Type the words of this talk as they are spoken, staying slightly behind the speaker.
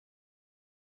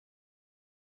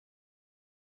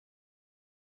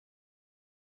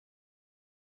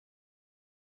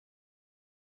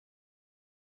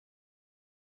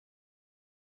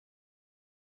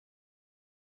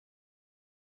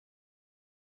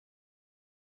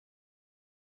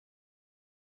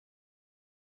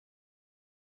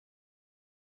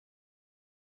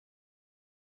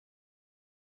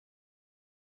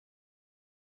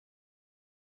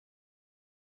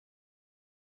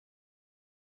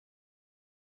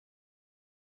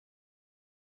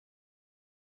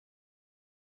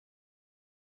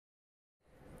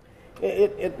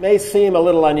it may seem a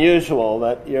little unusual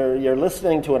that you're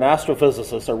listening to an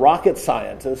astrophysicist, a rocket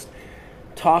scientist,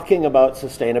 talking about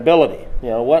sustainability.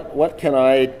 What can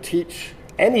I teach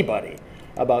anybody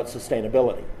about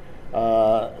sustainability,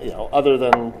 other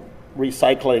than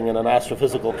recycling in an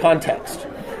astrophysical context?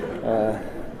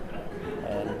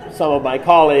 And some of my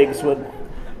colleagues would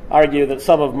argue that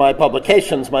some of my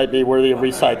publications might be worthy of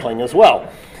recycling as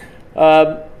well.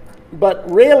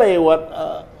 But really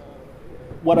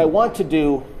what I want to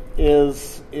do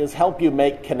is help you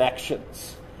make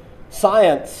connections.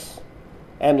 Science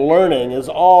and learning is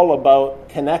all about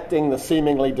connecting the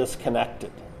seemingly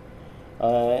disconnected.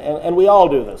 And we all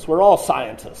do this. We're all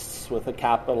scientists with a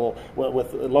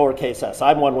lowercase s.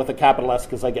 I'm one with a capital S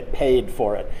because I get paid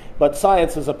for it. But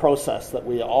science is a process that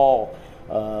we all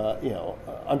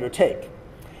undertake.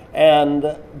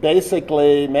 And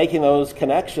basically making those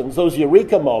connections, those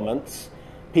eureka moments,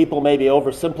 people maybe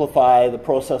oversimplify the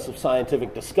process of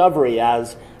scientific discovery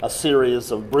as a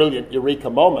series of brilliant eureka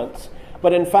moments.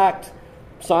 But in fact,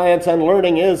 science and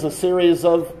learning is a series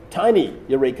of tiny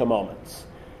eureka moments.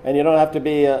 And you don't have to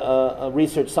be a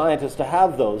research scientist to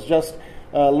have those. Just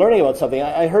learning about something.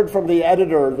 I heard from the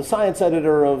science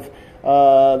editor of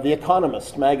The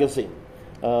Economist magazine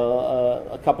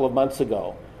a couple of months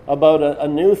ago about a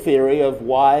new theory of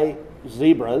why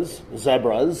zebras,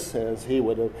 as he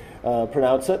would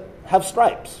pronounce it, have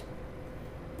stripes.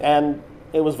 And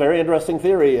it was a very interesting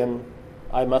theory, and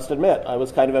I must admit, I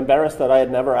was kind of embarrassed that I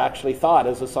had never actually thought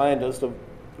as a scientist of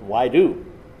why do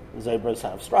zebras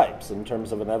have stripes in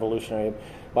terms of an evolutionary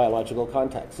biological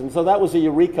context. And so that was a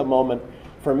eureka moment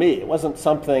for me. It wasn't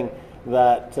something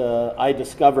that I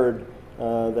discovered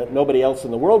that nobody else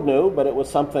in the world knew, but it was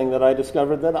something that I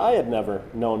discovered that I had never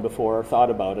known before or thought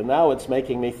about. And now it's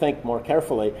making me think more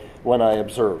carefully when I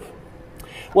observe.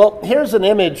 Well, here's an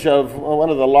image of one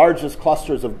of the largest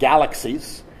clusters of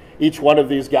galaxies. Each one of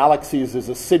these galaxies is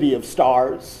a city of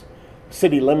stars,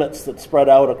 city limits that spread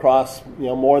out across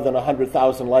more than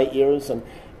 100,000 light years and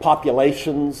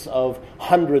populations of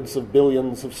hundreds of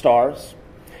billions of stars.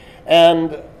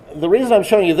 And the reason I'm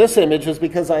showing you this image is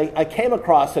because I came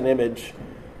across an image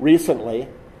recently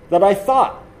that I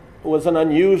thought was an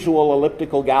unusual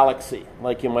elliptical galaxy,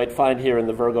 like you might find here in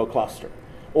the Virgo cluster,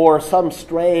 or some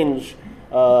strange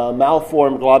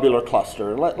malformed globular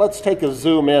cluster. Let's take a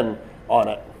zoom in on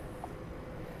it.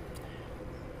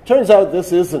 Turns out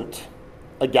this isn't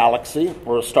a galaxy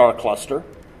or a star cluster.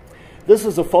 This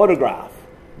is a photograph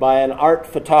by an art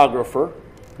photographer,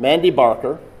 Mandy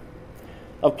Barker,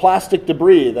 of plastic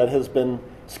debris that has been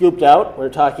scooped out. We're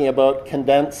talking about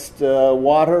condensed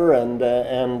water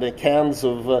and cans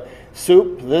of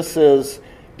soup. This is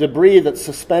debris that's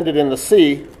suspended in the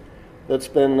sea that's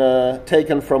been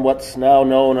taken from what's now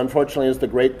known, unfortunately, as the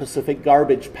Great Pacific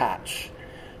Garbage Patch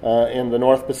in the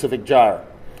North Pacific Gyre,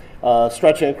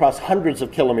 stretching across hundreds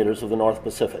of kilometers of the North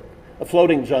Pacific, a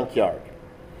floating junkyard.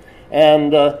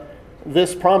 And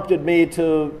this prompted me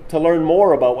to learn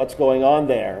more about what's going on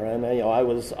there. And I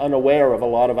was unaware of a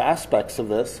lot of aspects of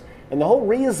this. And the whole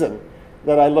reason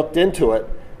that I looked into it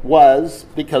was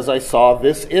because I saw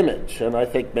this image. And I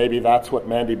think maybe that's what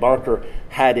Mandy Barker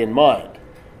had in mind.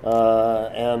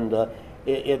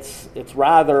 It's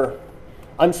rather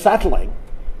unsettling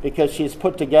because she's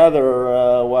put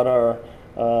together what are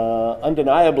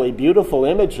undeniably beautiful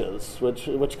images,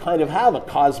 which kind of have a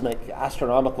cosmic,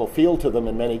 astronomical feel to them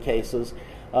in many cases,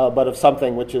 but of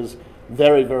something which is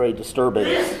very, very disturbing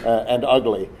and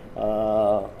ugly,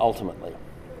 ultimately.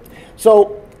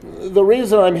 So the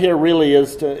reason I'm here really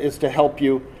is to help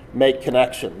you make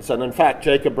connections. And in fact,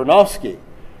 Jacob Bronowski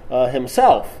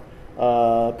himself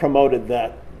promoted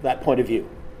that point of view.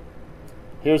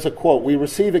 Here's a quote: "We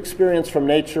receive experience from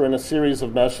nature in a series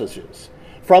of messages.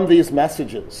 From these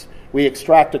messages, we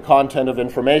extract a content of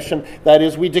information. That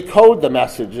is, we decode the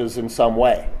messages in some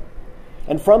way.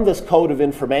 And from this code of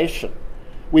information,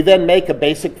 we then make a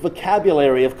basic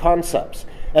vocabulary of concepts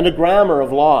and a grammar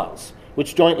of laws,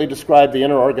 which jointly describe the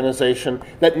inner organization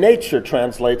that nature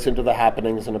translates into the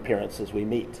happenings and appearances we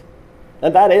meet."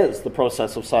 And that is the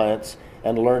process of science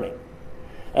and learning.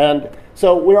 And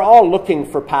so we're all looking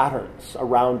for patterns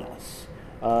around us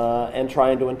and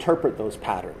trying to interpret those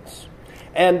patterns.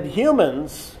 And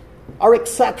humans are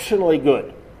exceptionally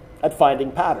good at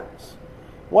finding patterns.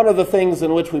 One of the things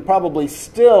in which we probably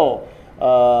still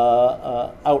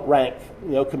outrank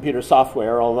computer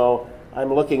software, although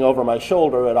I'm looking over my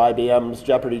shoulder at IBM's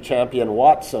Jeopardy champion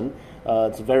Watson.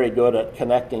 It's very good at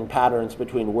connecting patterns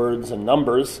between words and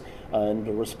numbers and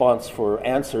a response for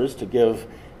answers to give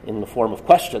in the form of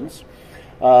questions.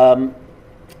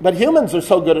 But humans are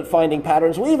so good at finding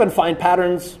patterns. We even find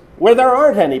patterns where there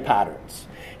aren't any patterns.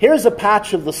 Here's a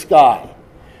patch of the sky,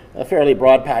 a fairly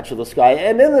broad patch of the sky,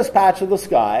 and in this patch of the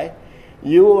sky,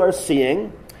 you are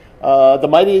seeing the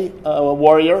mighty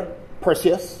warrior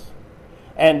Perseus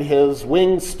and his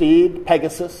winged steed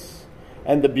Pegasus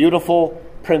and the beautiful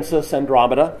princess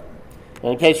Andromeda.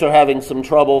 And in case you're having some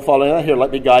trouble following, here, let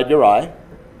me guide your eye.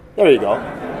 There you go.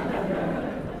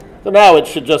 So now it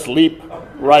should just leap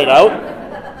right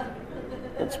out.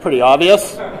 It's pretty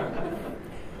obvious.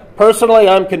 Personally,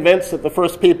 I'm convinced that the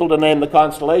first people to name the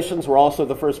constellations were also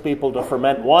the first people to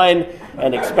ferment wine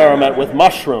and experiment with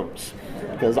mushrooms,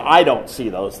 because I don't see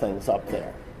those things up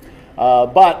there.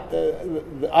 But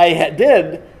I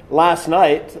did, last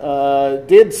night,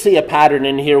 did see a pattern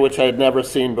in here which I had never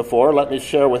seen before. Let me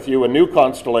share with you a new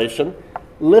constellation,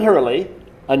 literally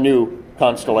a new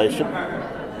constellation,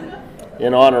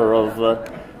 in honor of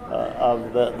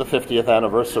the 50th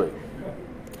anniversary.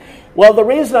 Well, the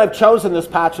reason I've chosen this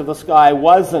patch of the sky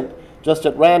wasn't just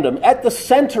at random. At the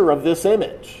center of this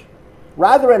image,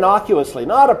 rather innocuously,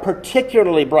 not a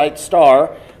particularly bright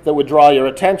star that would draw your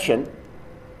attention,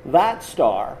 that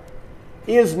star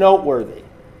is noteworthy.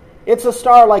 It's a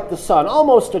star like the sun,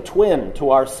 almost a twin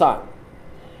to our sun.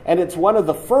 And it's one of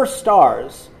the first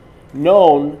stars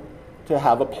known to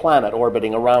have a planet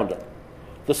orbiting around it.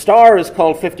 The star is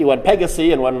called 51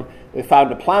 Pegasi, and when we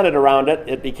found a planet around it,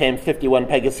 it became 51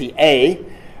 Pegasi A,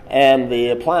 and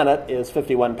the planet is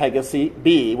 51 Pegasi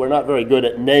B. We're not very good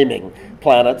at naming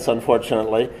planets,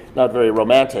 unfortunately, not very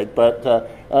romantic, but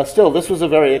still, this was a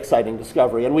very exciting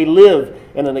discovery, and we live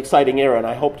in an exciting era, and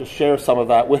I hope to share some of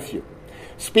that with you.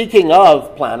 Speaking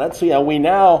of planets, we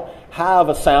now have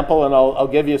a sample, and I'll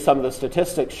give you some of the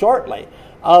statistics shortly,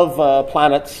 of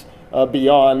planets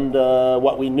beyond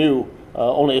what we knew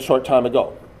only a short time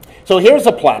ago. So here's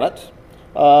a planet,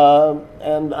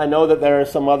 and I know that there are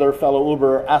some other fellow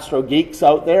uber astro geeks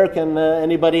out there. Can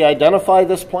anybody identify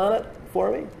this planet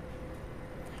for me?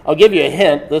 I'll give you a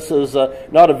hint. This is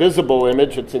not a visible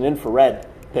image, it's an infrared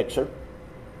picture.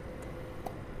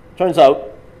 Turns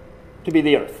out to be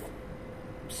the Earth,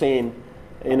 seen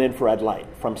in infrared light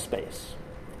from space.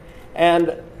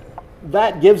 And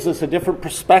that gives us a different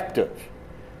perspective.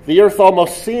 The Earth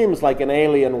almost seems like an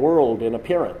alien world in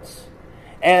appearance.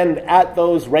 And at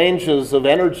those ranges of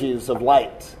energies of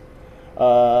light,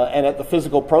 and at the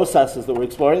physical processes that we're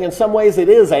exploring, in some ways it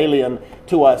is alien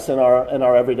to us in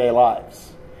our everyday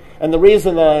lives. And the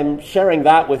reason that I'm sharing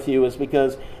that with you is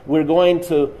because we're going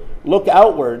to look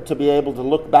outward to be able to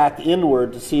look back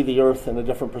inward to see the Earth in a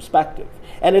different perspective.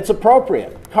 And it's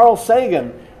appropriate. Carl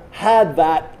Sagan had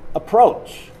that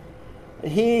approach.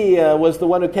 He was the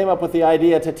one who came up with the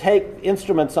idea to take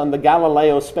instruments on the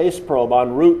Galileo space probe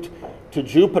en route to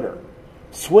Jupiter,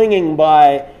 swinging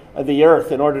by the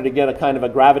Earth in order to get a kind of a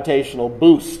gravitational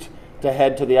boost to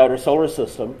head to the outer solar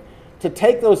system, to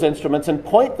take those instruments and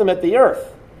point them at the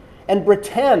Earth and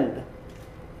pretend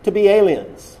to be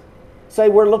aliens. Say,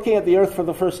 we're looking at the Earth for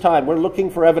the first time. We're looking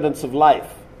for evidence of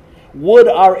life. Would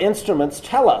our instruments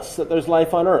tell us that there's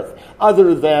life on Earth,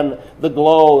 other than the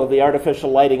glow of the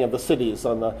artificial lighting of the cities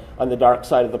on the dark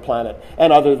side of the planet,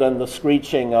 and other than the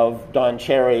screeching of Don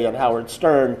Cherry and Howard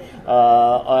Stern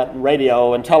on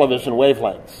radio and television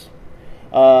wavelengths?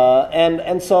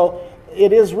 And so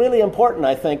it is really important,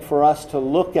 I think, for us to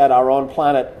look at our own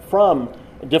planet from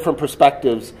different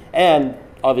perspectives and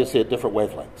obviously at different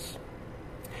wavelengths.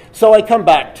 So I come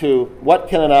back to, what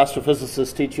can an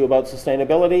astrophysicist teach you about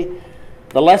sustainability?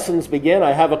 The lessons begin.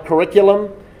 I have a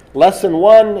curriculum. Lesson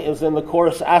 1 is in the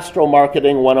course Astro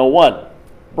Marketing 101,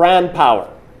 brand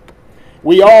power.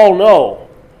 We all know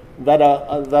that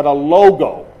a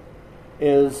logo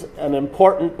is an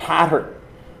important pattern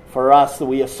for us that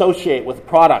we associate with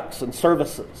products and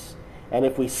services. And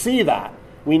if we see that,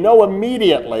 we know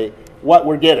immediately what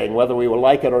we're getting, whether we will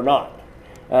like it or not.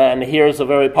 And here's a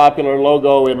very popular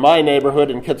logo in my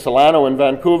neighborhood in Kitsilano in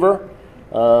Vancouver.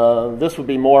 This would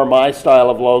be more my style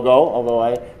of logo, although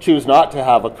I choose not to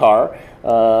have a car.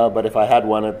 But if I had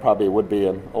one, it probably would be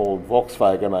an old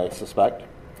Volkswagen, I suspect.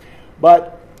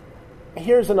 But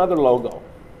here's another logo.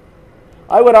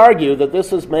 I would argue that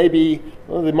this is maybe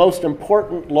one of the most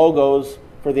important logos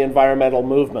for the environmental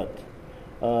movement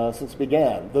since it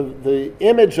began. The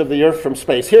image of the Earth from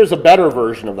space. Here's a better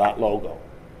version of that logo.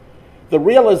 The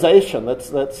realization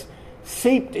that's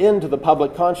seeped into the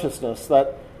public consciousness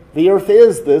that the Earth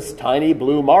is this tiny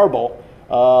blue marble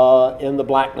in the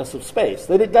blackness of space,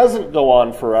 that it doesn't go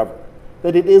on forever,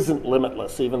 that it isn't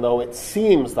limitless, even though it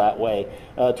seems that way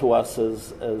to us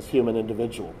as human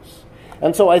individuals.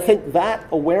 And so I think that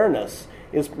awareness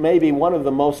is maybe one of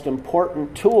the most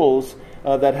important tools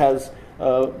that has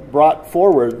brought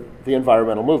forward the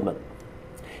environmental movement.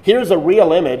 Here's a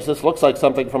real image. This looks like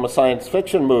something from a science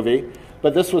fiction movie,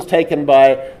 but this was taken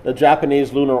by the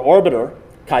Japanese lunar orbiter,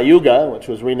 Cayuga, which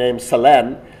was renamed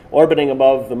Selene, orbiting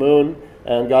above the moon,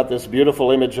 and got this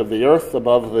beautiful image of the Earth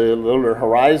above the lunar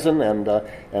horizon, and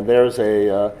there's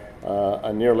a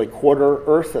nearly quarter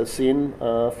Earth as seen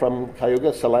from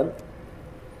Cayuga, Selene.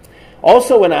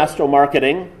 Also in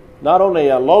astromarketing, not only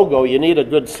a logo, you need a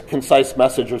good, concise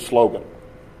message or slogan.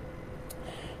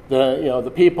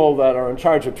 The people that are in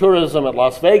charge of tourism at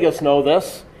Las Vegas know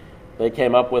this. They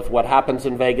came up with "What happens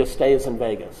in Vegas stays in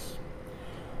Vegas."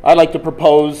 I'd like to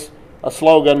propose a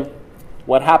slogan: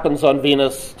 "What happens on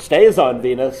Venus stays on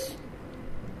Venus,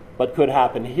 but could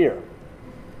happen here."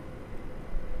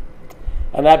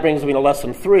 And that brings me to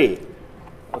lesson 3,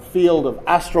 the field of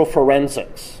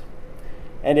astroforensics.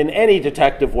 And in any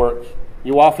detective work,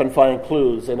 you often find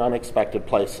clues in unexpected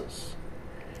places.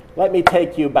 Let me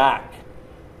take you back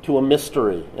to a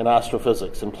mystery in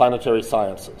astrophysics and planetary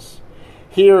sciences.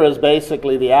 Here is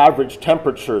basically the average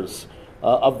temperatures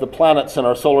of the planets in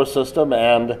our solar system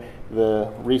and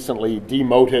the recently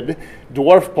demoted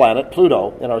dwarf planet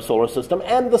Pluto in our solar system,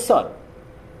 and the Sun.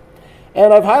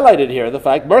 And I've highlighted here the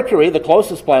fact Mercury, the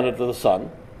closest planet to the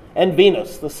Sun, and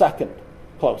Venus, the second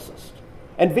closest.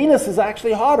 And Venus is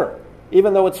actually hotter,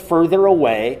 even though it's further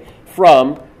away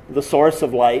from the source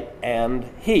of light and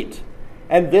heat.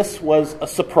 And this was a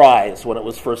surprise when it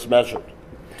was first measured.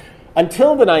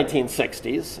 Until the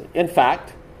 1960s, in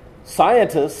fact,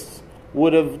 scientists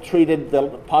would have treated the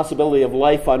possibility of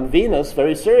life on Venus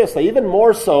very seriously, even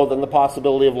more so than the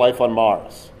possibility of life on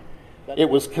Mars. It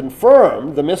was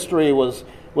confirmed, the mystery was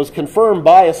confirmed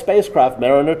by a spacecraft,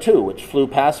 Mariner 2, which flew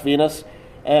past Venus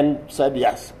and said,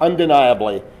 yes,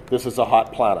 undeniably, this is a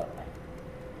hot planet.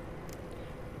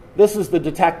 This is the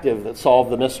detective that solved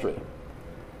the mystery,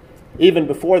 even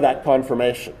before that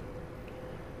confirmation.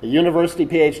 The university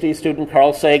PhD student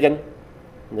Carl Sagan,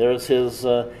 there's his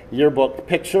yearbook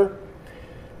picture,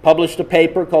 published a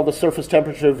paper called The Surface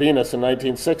Temperature of Venus in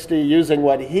 1960, using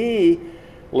what he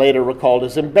later recalled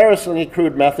as embarrassingly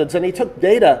crude methods, and he took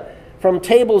data from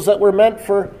tables that were meant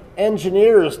for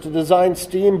engineers to design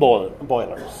steam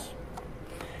boilers.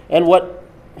 And what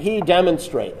he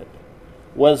demonstrated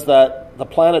was that the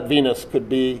planet Venus could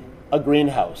be a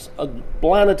greenhouse, a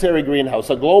planetary greenhouse,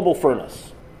 a global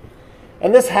furnace.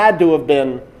 And this had to have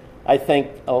been, I think,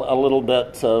 a little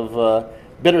bit of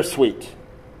bittersweet,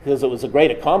 because it was a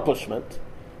great accomplishment.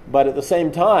 But at the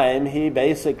same time, he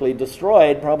basically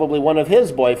destroyed probably one of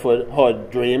his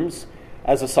boyhood dreams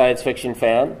as a science fiction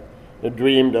fan. He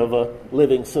dreamed of a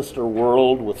living sister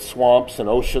world with swamps and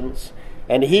oceans.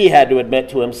 And he had to admit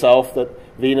to himself that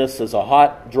Venus is a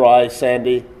hot, dry,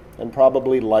 sandy, and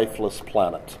probably lifeless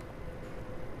planet.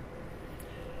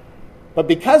 But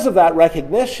because of that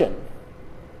recognition,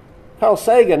 Carl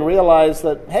Sagan realized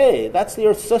that, hey, that's the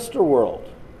Earth's sister world.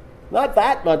 Not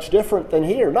that much different than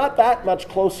here. Not that much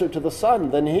closer to the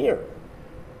sun than here.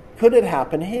 Could it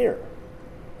happen here?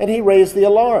 And he raised the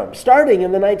alarm, starting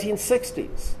in the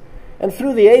 1960s and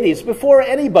through the 80s, before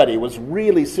anybody was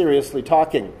really seriously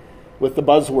talking with the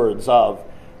buzzwords of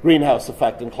greenhouse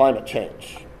effect and climate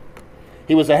change.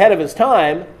 He was ahead of his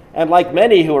time, and like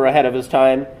many who were ahead of his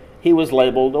time, he was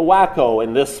labeled a wacko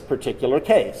in this particular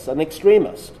case, an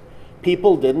extremist.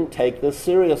 People didn't take this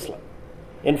seriously.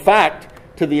 In fact,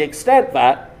 to the extent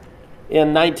that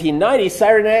in 1990,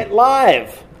 Saturday Night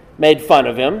Live made fun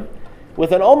of him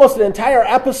with almost an entire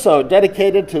episode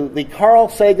dedicated to the Carl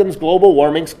Sagan's Global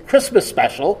Warming's Christmas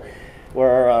special,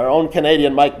 where our own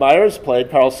Canadian Mike Myers played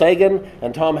Carl Sagan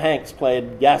and Tom Hanks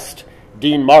played guest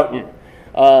Dean Martin.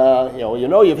 You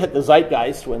know you've hit the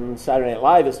zeitgeist when Saturday Night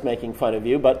Live is making fun of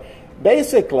you, but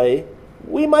basically,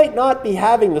 we might not be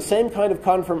having the same kind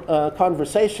of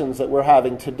conversations that we're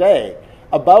having today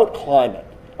about climate,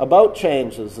 about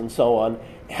changes and so on,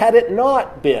 had it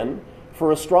not been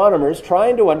for astronomers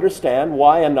trying to understand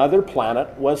why another planet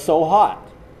was so hot.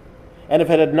 And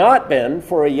if it had not been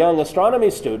for a young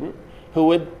astronomy student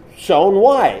who had shown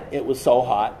why it was so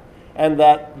hot, and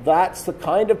that's the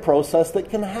kind of process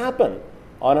that can happen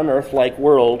on an Earth-like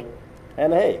world.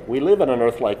 And hey, we live in an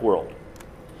Earth-like world.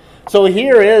 So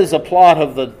here is a plot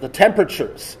of the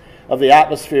temperatures of the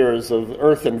atmospheres of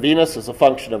Earth and Venus as a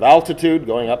function of altitude,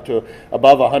 going up to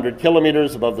above 100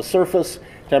 kilometers above the surface,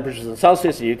 temperatures in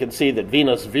Celsius. So you can see that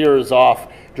Venus veers off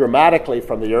dramatically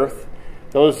from the Earth.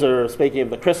 Those are, speaking of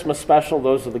the Christmas special,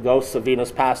 those are the ghosts of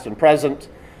Venus past and present.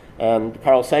 And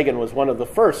Carl Sagan was one of the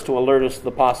first to alert us to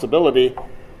the possibility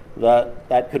that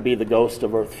that could be the ghost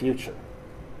of Earth future.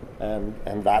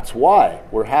 And that's why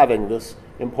we're having this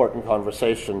important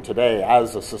conversation today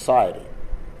as a society.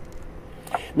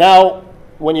 Now,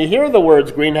 when you hear the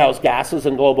words greenhouse gases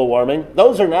and global warming,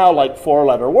 those are now like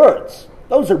four-letter words.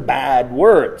 Those are bad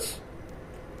words.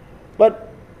 But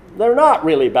they're not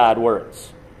really bad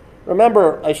words.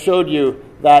 Remember, I showed you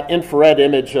that infrared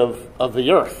image of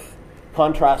the Earth,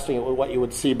 contrasting it with what you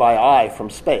would see by eye from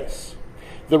space.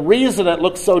 The reason it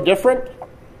looks so different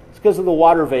is because of the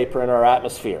water vapor in our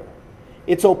atmosphere.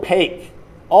 It's opaque,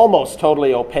 almost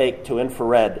totally opaque to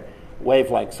infrared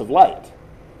wavelengths of light.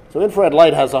 So infrared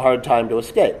light has a hard time to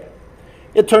escape.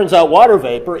 It turns out water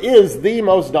vapor is the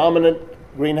most dominant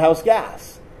greenhouse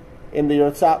gas in the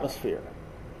Earth's atmosphere.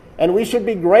 And we should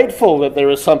be grateful that there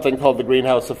is something called the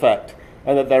greenhouse effect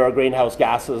and that there are greenhouse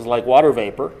gases like water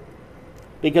vapor,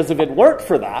 because if it weren't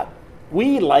for that,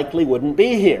 we likely wouldn't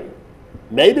be here.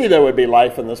 Maybe there would be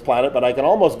life on this planet, but I can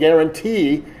almost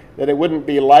guarantee that it wouldn't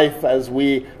be life as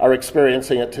we are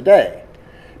experiencing it today,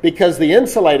 because the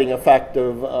insulating effect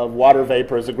of water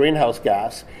vapor as a greenhouse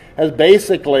gas has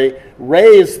basically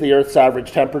raised the Earth's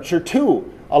average temperature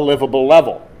to a livable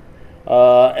level.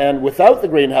 And without the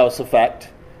greenhouse effect,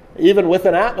 even with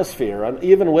an atmosphere, and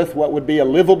even with what would be a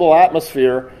livable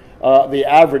atmosphere, the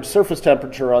average surface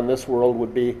temperature on this world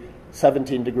would be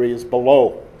 17 degrees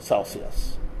below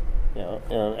Celsius. You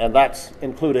know, and that's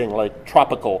including like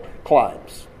tropical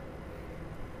climes.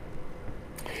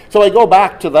 So I go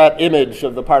back to that image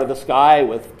of the part of the sky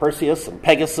with Perseus and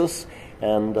Pegasus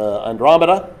and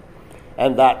Andromeda,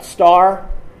 and that star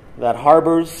that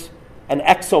harbors an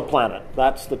exoplanet.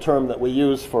 That's the term that we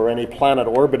use for any planet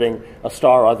orbiting a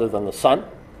star other than the sun.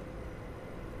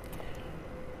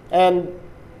 And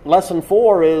lesson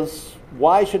 4 is,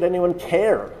 why should anyone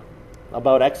care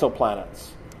about exoplanets?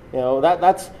 You know,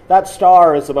 that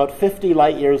star is about 50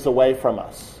 light years away from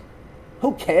us.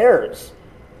 Who cares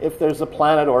if there's a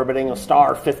planet orbiting a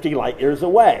star 50 light years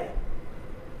away?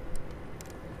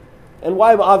 And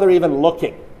why bother even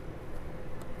looking?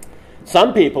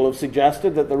 Some people have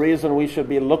suggested that the reason we should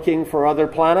be looking for other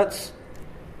planets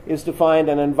is to find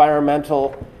an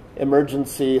environmental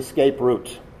emergency escape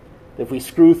route. If we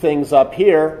screw things up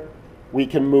here, we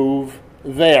can move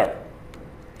there.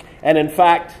 And in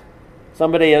fact,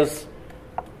 somebody as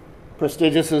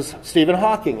prestigious as Stephen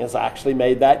Hawking has actually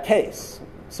made that case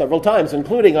several times,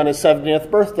 including on his 70th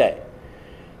birthday.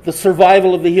 The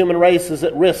survival of the human race is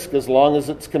at risk as long as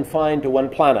it's confined to one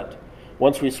planet.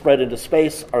 Once we spread into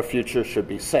space, our future should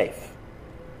be safe.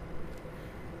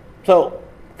 So,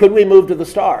 could we move to the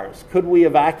stars? Could we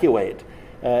evacuate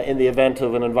in the event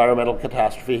of an environmental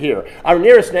catastrophe here? Our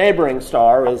nearest neighboring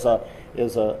star is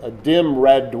a dim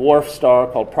red dwarf star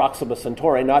called Proxima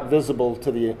Centauri, not visible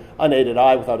to the unaided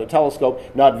eye without a telescope,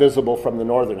 not visible from the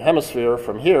northern hemisphere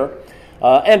from here.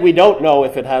 And we don't know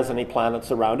if it has any planets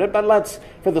around it, but let's,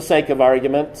 for the sake of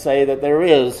argument, say that there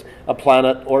is a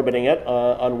planet orbiting it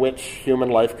on which human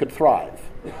life could thrive.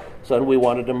 So we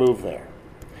wanted to move there.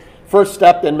 First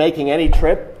step in making any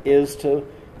trip is to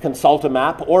consult a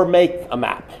map or make a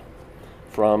map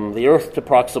from the Earth to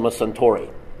Proxima Centauri.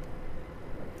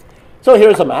 So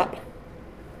here's a map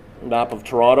of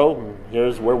Toronto.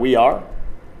 Here's where we are.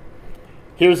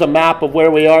 Here's a map of where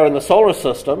we are in the solar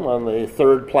system on the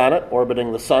third planet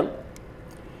orbiting the sun.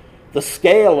 The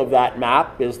scale of that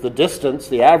map is the distance,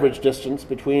 the average distance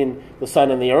between the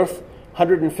sun and the Earth,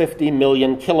 150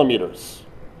 million kilometers.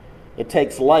 It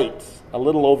takes light a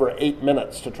little over 8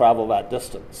 minutes to travel that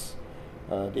distance,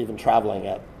 even traveling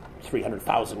at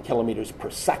 300,000 kilometers per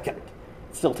second.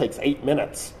 It still takes 8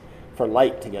 minutes for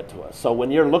light to get to us. So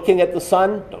when you're looking at the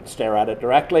sun, don't stare at it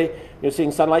directly. You're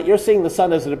seeing sunlight. You're seeing the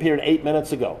sun as it appeared 8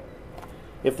 minutes ago.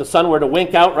 If the sun were to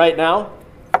wink out right now,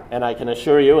 and I can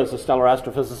assure you as a stellar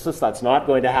astrophysicist that's not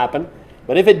going to happen,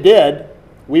 but if it did,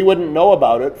 we wouldn't know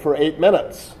about it for 8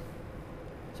 minutes.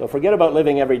 So forget about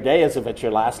living every day as if it's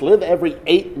your last. Live every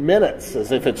 8 minutes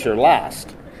as if it's your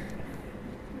last.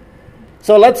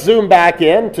 So let's zoom back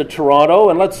in to Toronto,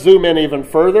 and let's zoom in even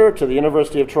further to the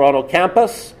University of Toronto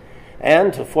campus,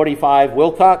 and to 45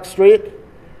 Wilcox Street,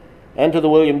 and to the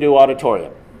William Dew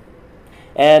Auditorium.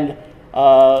 And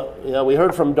we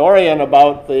heard from Dorian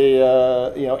about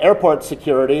the airport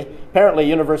security. Apparently,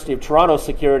 University of Toronto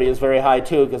security is very high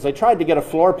too, because they tried to get a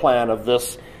floor plan of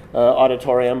this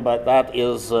auditorium, but that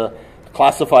is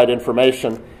classified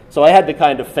information. So I had to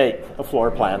kind of fake a floor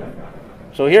plan.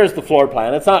 So here's the floor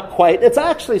plan. It's not quite. It's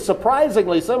actually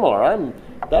surprisingly similar. I'm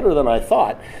better than I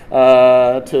thought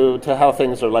to how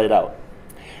things are laid out.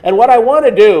 And what I want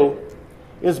to do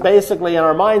is basically in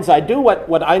our mind's eye do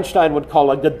what Einstein would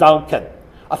call a Gedanken,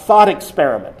 a thought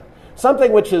experiment.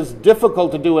 something which is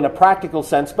difficult to do in a practical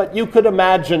sense, but you could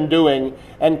imagine doing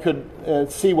and could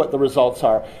see what the results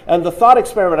are. And the thought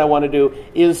experiment I want to do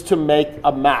is to make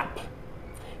a map.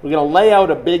 We're going to lay out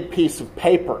a big piece of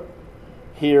paper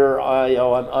here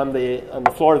on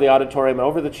the floor of the auditorium and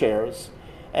over the chairs,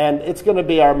 and it's going to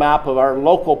be our map of our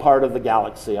local part of the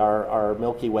galaxy, our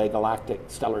Milky Way galactic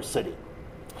stellar city.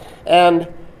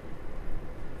 And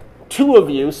two of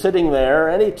you sitting there,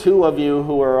 any two of you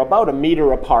who are about a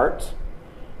meter apart,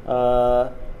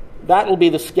 that will be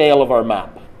the scale of our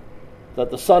map, that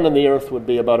the sun and the earth would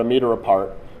be about a meter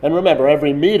apart. And remember,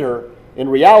 every meter in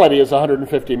reality is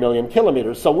 150 million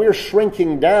kilometers, so we're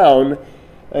shrinking down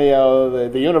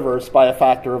the universe by a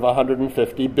factor of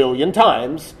 150 billion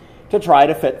times to try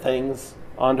to fit things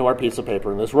onto our piece of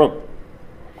paper in this room.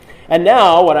 And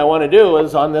now what I want to do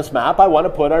is, on this map, I want to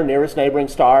put our nearest neighboring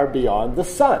star beyond the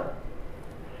sun.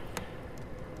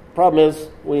 Problem is,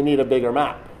 we need a bigger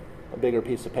map, a bigger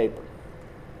piece of paper.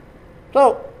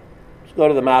 So, let's go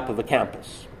to the map of the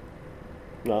campus.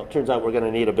 Well, it turns out we're going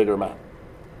to need a bigger map.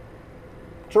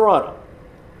 Toronto.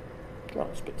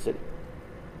 Toronto's a big city.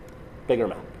 Bigger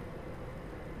map.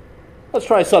 Let's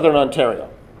try Southern Ontario.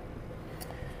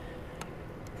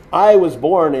 I was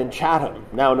born in Chatham,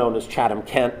 now known as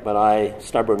Chatham-Kent, but I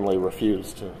stubbornly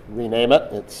refuse to rename it.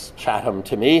 It's Chatham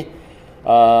to me.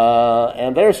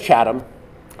 And there's Chatham.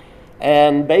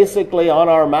 And basically on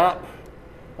our map,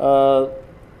 the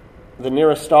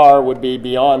nearest star would be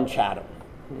beyond Chatham,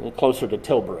 closer to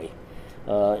Tilbury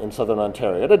in Southern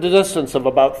Ontario, at a distance of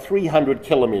about 300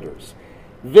 kilometers.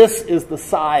 This is the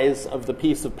size of the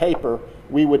piece of paper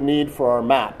we would need for our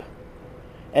map.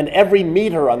 And every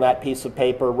meter on that piece of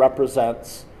paper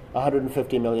represents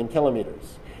 150 million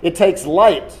kilometers. It takes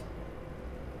light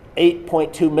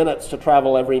 8.2 minutes to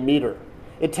travel every meter.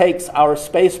 It takes our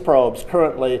space probes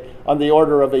currently on the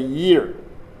order of a year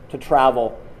to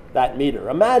travel that meter.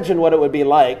 Imagine what it would be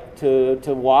like to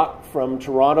walk from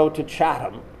Toronto to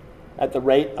Chatham at the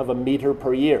rate of a meter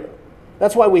per year.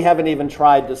 That's why we haven't even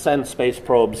tried to send space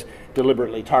probes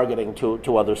deliberately targeting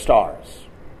to other stars.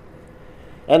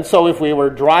 And so if we were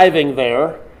driving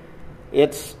there,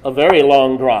 it's a very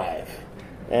long drive.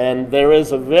 And there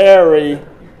is a very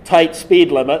tight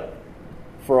speed limit.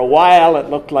 For a while, it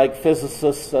looked like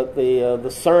physicists at the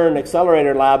CERN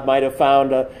Accelerator Lab might have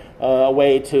found a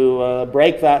way to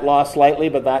break that law slightly,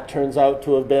 but that turns out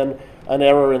to have been an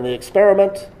error in the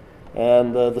experiment.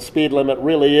 And the speed limit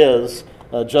really is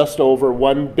just over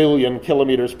 1 billion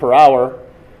kilometers per hour.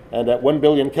 And at 1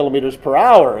 billion kilometers per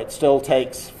hour, it still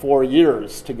takes 4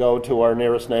 years to go to our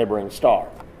nearest neighboring star.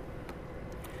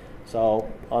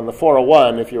 So on the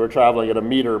 401, if you were traveling at a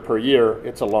meter per year,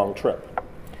 it's a long trip.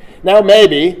 Now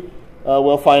maybe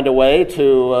we'll find a way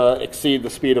to exceed the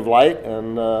speed of light,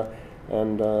 and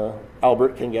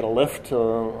Albert can get a lift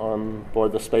on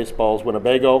board the Spaceballs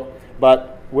Winnebago,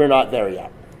 but we're not there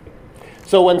yet.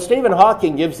 So when Stephen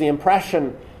Hawking gives the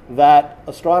impression that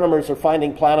astronomers are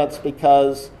finding planets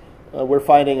because we're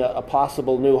finding a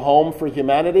possible new home for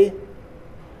humanity,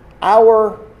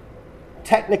 our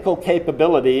technical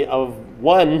capability of,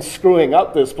 one, screwing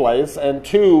up this place, and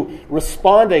two,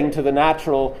 responding to the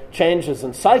natural changes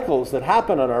and cycles that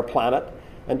happen on our planet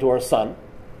and to our sun,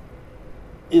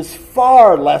 is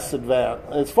far less advanced.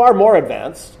 It's far more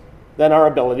advanced than our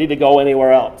ability to go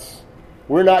anywhere else.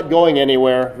 We're not going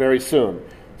anywhere very soon.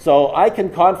 So I can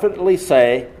confidently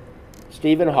say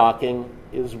Stephen Hawking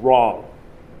is wrong.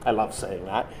 I love saying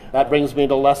that. That brings me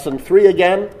to lesson 3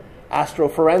 again,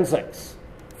 astroforensics.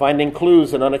 Finding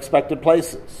clues in unexpected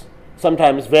places,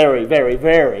 sometimes very, very,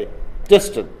 very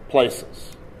distant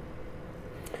places.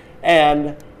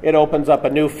 And it opens up a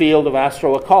new field of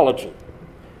astroecology,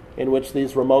 in which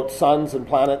these remote suns and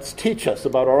planets teach us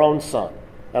about our own sun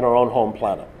and our own home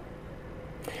planet.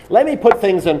 Let me put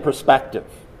things in perspective.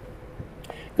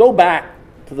 Go back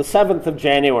to the 7th of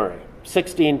January,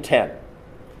 1610.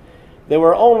 There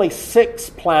were only 6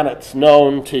 planets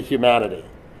known to humanity.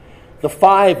 The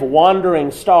 5 wandering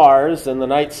stars in the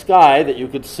night sky that you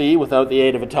could see without the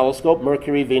aid of a telescope: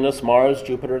 Mercury, Venus, Mars,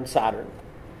 Jupiter, and Saturn.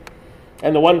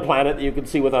 And the 1 planet that you could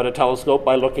see without a telescope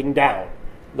by looking down,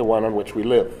 the one on which we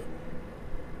live.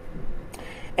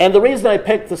 And the reason I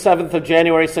picked the 7th of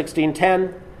January,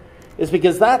 1610, is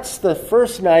because that's the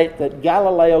first night that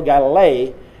Galileo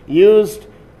Galilei used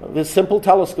his simple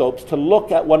telescopes to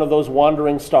look at one of those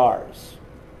wandering stars,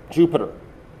 Jupiter,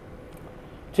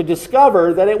 to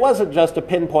discover that it wasn't just a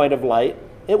pinpoint of light,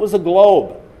 it was a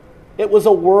globe, it was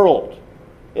a world,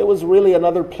 it was really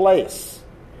another place.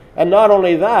 And not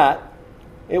only that,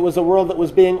 it was a world that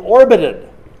was being orbited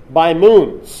by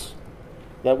moons.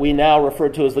 that we now refer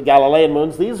to as the Galilean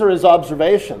moons. These are his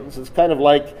observations. It's kind of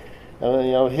like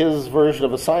his version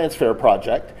of a science fair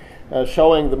project,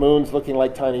 showing the moons looking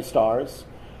like tiny stars.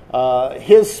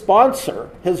 His sponsor,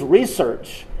 his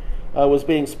research, was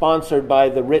being sponsored by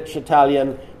the rich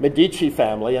Italian Medici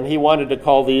family, and he wanted to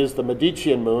call these the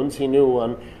Medician moons. He knew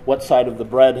on what side of the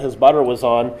bread his butter was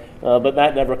on, but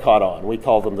that never caught on. We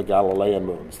call them the Galilean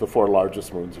moons, the 4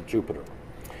 largest moons of Jupiter.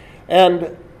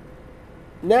 And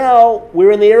now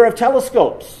we're in the era of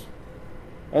telescopes.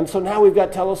 And so now we've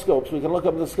got telescopes. We can look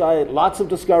up in the sky, lots of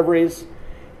discoveries.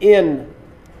 In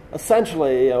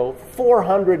essentially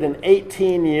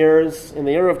 418 years in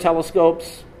the era of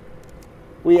telescopes,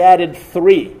 we added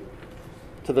 3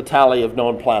 to the tally of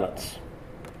known planets.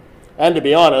 And to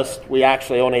be honest, we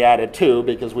actually only added 2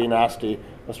 because we nasty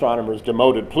astronomers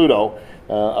demoted Pluto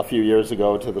a few years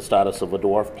ago to the status of a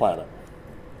dwarf planet.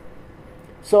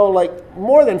 So like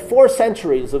more than 4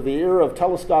 centuries of the era of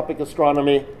telescopic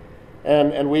astronomy,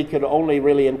 and we could only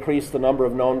really increase the number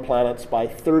of known planets by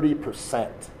 30%.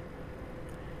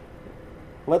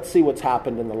 Let's see what's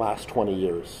happened in the last 20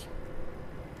 years.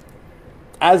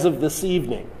 As of this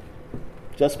evening,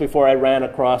 just before I ran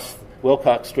across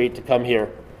Wilcox Street to come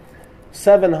here,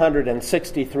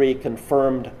 763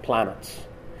 confirmed planets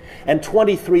and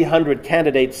 2,300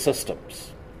 candidate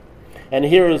systems. And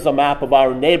here is a map of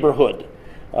our neighborhood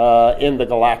in the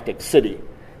galactic city,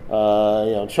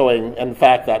 showing, in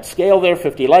fact, that scale there,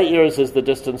 50 light years, is the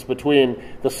distance between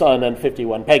the Sun and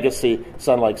 51 Pegasi,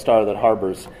 sun-like star that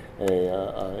harbors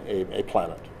a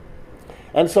planet.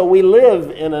 And so we live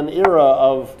in an era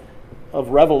of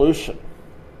revolution.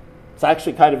 It's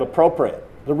actually kind of appropriate.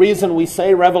 The reason we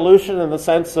say revolution in the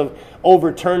sense of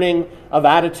overturning of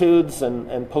attitudes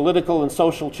and political and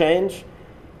social change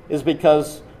is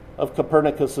because of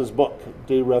Copernicus's book,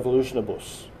 De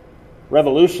Revolutionibus.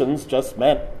 Revolutions just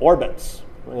meant orbits,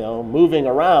 moving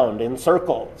around in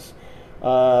circles.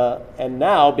 And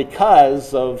now,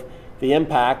 because of the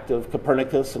impact of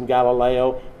Copernicus and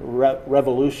Galileo,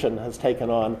 revolution has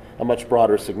taken on a much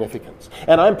broader significance.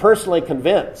 And I'm personally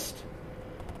convinced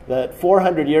that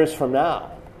 400 years from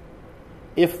now,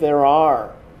 if there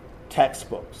are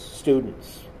textbooks,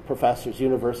 students, professors,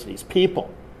 universities,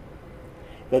 people,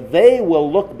 that they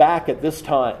will look back at this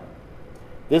time,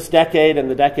 this decade and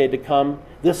the decade to come,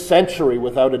 this century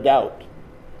without a doubt,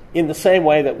 in the same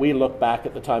way that we look back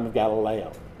at the time of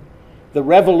Galileo. The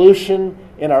revolution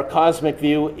in our cosmic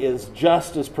view is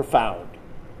just as profound.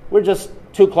 We're just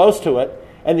too close to it,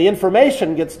 and the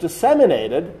information gets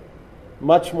disseminated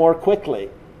much more quickly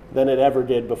than it ever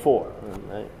did before.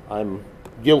 And I'm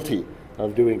guilty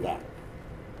of doing that.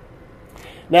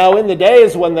 Now, in the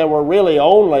days when there were really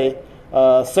only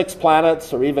 6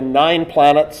 planets or even 9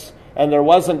 planets, and there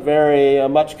wasn't very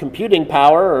much computing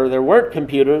power, or there weren't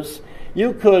computers,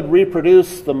 you could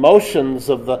reproduce the motions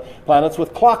of the planets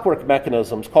with clockwork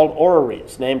mechanisms called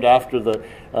orreries, named after the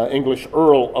English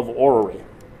Earl of Orrery.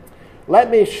 Let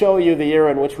me show you the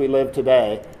era in which we live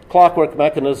today. Clockwork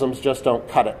mechanisms just don't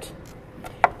cut it.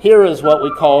 Here is what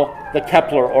we call the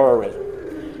Kepler orrery.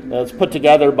 It's put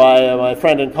together by my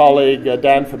friend and colleague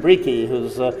Dan Fabrici,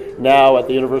 who's now at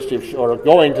the University of, or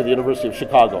going to the University of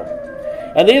Chicago.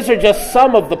 And these are just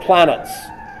some of the planets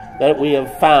that we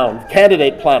have found,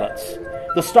 candidate planets.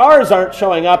 The stars aren't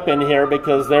showing up in here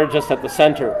because they're just at the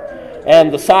center.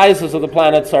 And the sizes of the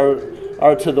planets are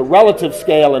to the relative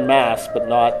scale and mass, but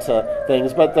not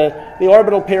things. But the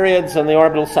orbital periods and the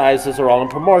orbital sizes are all in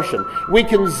proportion. We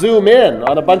can zoom in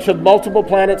on a bunch of multiple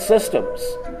planet systems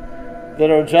that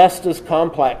are just as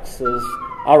complex as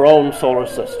our own solar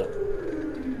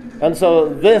system. And so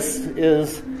this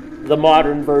is the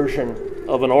modern version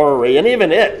of an orrery, and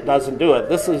even it doesn't do it.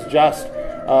 This is just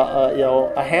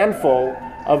a handful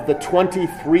of the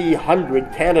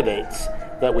 2,300 candidates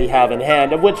that we have in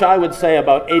hand, of which I would say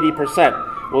about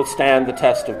 80% will stand the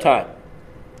test of time.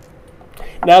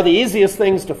 Now, the easiest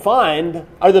things to find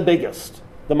are the biggest,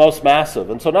 the most massive.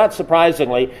 And so not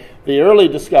surprisingly, the early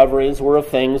discoveries were of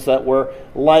things that were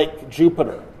like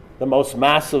Jupiter, the most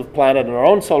massive planet in our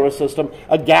own solar system,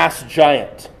 a gas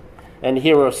giant. And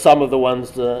here are some of the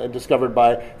ones discovered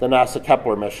by the NASA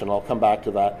Kepler mission. I'll come back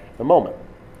to that in a moment.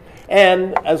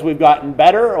 And as we've gotten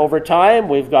better over time,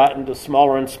 we've gotten to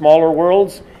smaller and smaller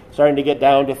worlds, starting to get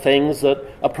down to things that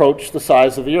approach the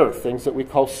size of the Earth, things that we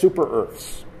call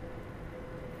super-Earths.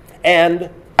 And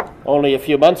only a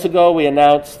few months ago, we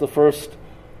announced the first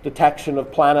detection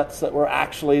of planets that were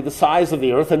actually the size of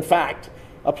the Earth. In fact,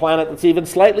 a planet that's even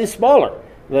slightly smaller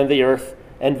than the Earth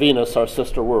and Venus, our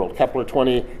sister world, Kepler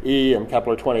 20e and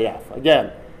Kepler 20f.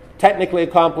 Again, technically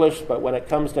accomplished, but when it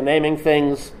comes to naming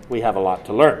things, we have a lot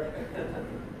to learn.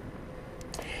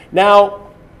 Now,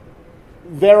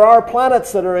 there are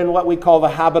planets that are in what we call the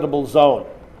habitable zone,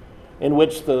 in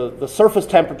which the surface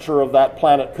temperature of that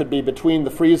planet could be between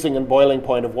the freezing and boiling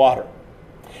point of water.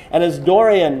 And as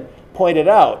Dorian pointed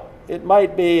out,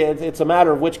 it's a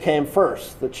matter of which came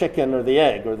first, the chicken or the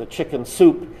egg, or the chicken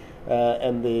soup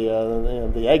and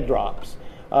the egg drops.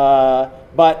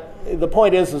 But the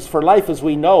point is for life as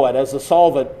we know it, as a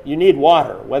solvent, you need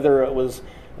water, whether it was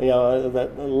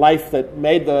the life that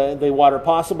made the water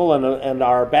possible, and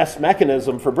our best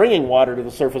mechanism for bringing water to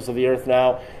the surface of the Earth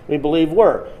now, we believe,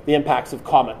 were the impacts of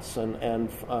comets and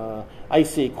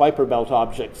icy Kuiper belt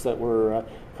objects that were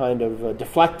kind of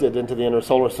deflected into the inner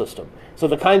solar system. So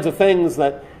the kinds of things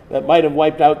that might have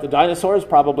wiped out the dinosaurs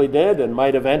probably did, and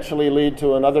might eventually lead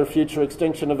to another future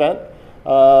extinction event,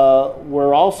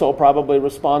 were also probably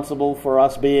responsible for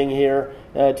us being here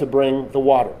to bring the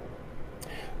water.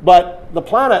 But the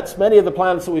planets, many of the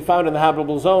planets that we found in the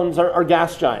habitable zones are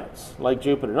gas giants, like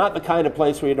Jupiter, not the kind of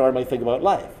place where you normally think about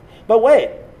life. But wait,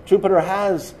 Jupiter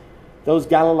has those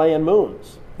Galilean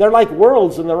moons. They're like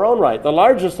worlds in their own right. The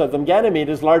largest of them, Ganymede,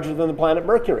 is larger than the planet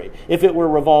Mercury. If it were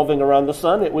revolving around the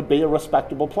sun, it would be a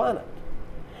respectable planet.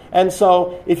 And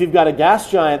so if you've got a gas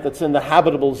giant that's in the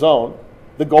habitable zone,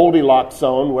 the Goldilocks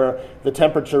zone, where the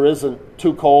temperature isn't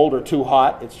too cold or too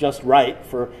hot, it's just right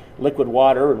for liquid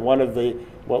water, and one of the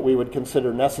what we would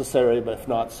consider necessary, but if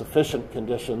not sufficient,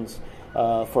 conditions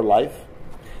for life,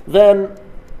 then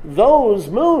those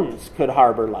moons could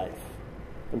harbor life.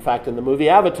 In fact, in the movie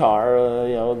Avatar,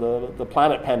 the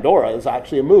planet Pandora is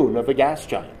actually a moon of a gas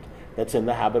giant that's in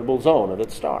the habitable zone of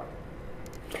its star.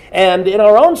 And in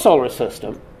our own solar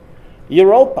system,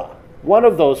 Europa, one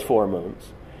of those 4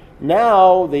 moons,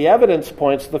 now the evidence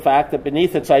points to the fact that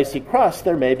beneath its icy crust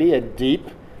there may be a deep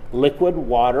liquid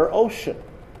water ocean,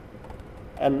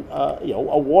 and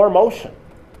a warm ocean.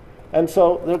 And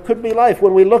so there could be life.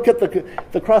 When we look at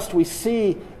the crust, we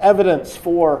see evidence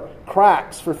for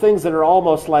cracks, for things that are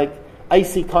almost like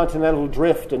icy continental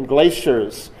drift and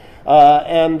glaciers.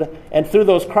 And through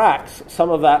those cracks, some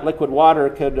of that liquid water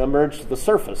could emerge to the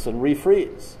surface and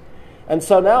refreeze. And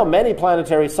so now many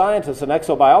planetary scientists and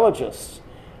exobiologists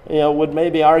would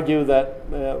maybe argue that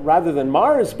rather than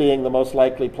Mars being the most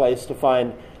likely place to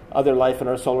find other life in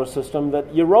our solar system,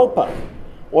 that Europa,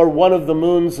 or one of the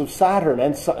moons of Saturn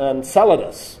and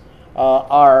Enceladus,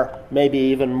 are maybe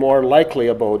even more likely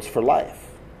abodes for life.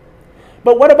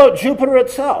 But what about Jupiter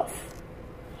itself?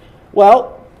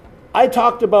 Well, I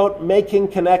talked about making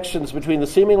connections between the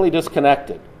seemingly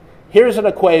disconnected. Here's an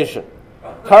equation.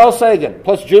 Carl Sagan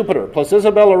plus Jupiter plus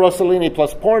Isabella Rossellini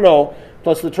plus porno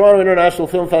plus the Toronto International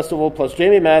Film Festival plus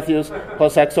Jamie Matthews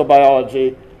plus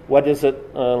exobiology. What does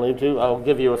it lead to? I'll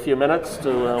give you a few minutes to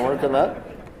work on that.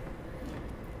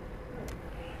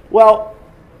 Well,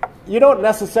 you don't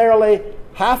necessarily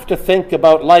have to think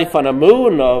about life on a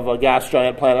moon of a gas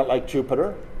giant planet like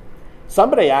Jupiter.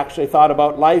 Somebody actually thought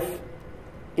about life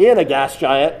in a gas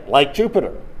giant like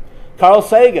Jupiter. Carl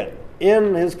Sagan,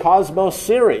 in his Cosmos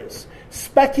series,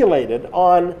 speculated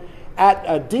on at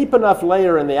a deep enough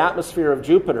layer in the atmosphere of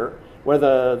Jupiter where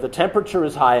the temperature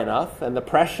is high enough and the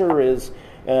pressure is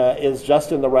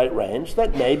just in the right range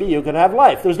that maybe you could have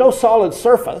life. There's no solid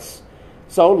surface,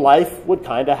 so life would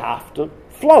kind of have to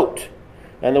float.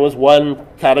 And there was one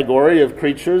category of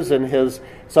creatures in his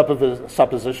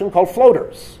supposition called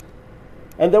floaters.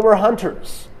 And there were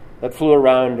hunters that flew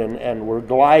around and were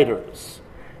gliders.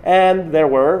 And there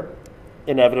were,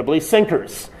 inevitably,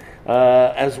 sinkers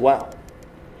as well.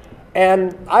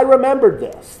 And I remembered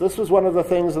this. This was one of the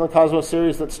things in the Cosmos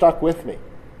series that stuck with me.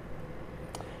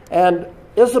 And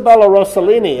Isabella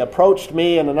Rossellini approached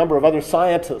me and a number of other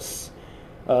scientists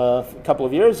a couple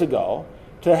of years ago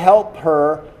to help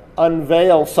her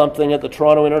unveil something at the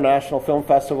Toronto International Film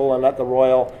Festival and at the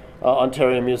Royal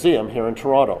Ontario Museum here in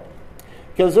Toronto.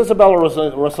 Because Isabella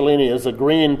Rossellini is a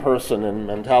green person in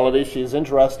mentality. She's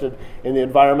interested in the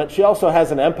environment. She also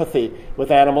has an empathy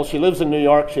with animals. She lives in New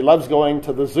York. She loves going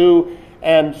to the zoo,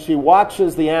 and she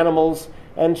watches the animals,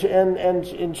 and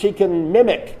she can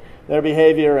mimic their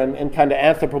behavior and kind of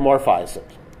anthropomorphize it.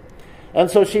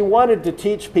 And so she wanted to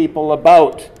teach people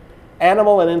about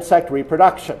animal and insect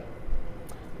reproduction.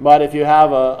 But if you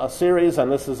have a series, and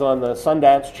this is on the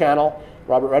Sundance channel,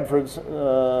 Robert Redford's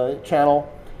channel,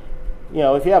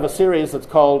 if you have a series that's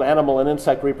called Animal and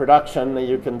Insect Reproduction,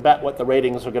 you can bet what the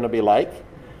ratings are going to be like.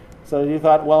 So you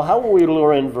thought, well, how will we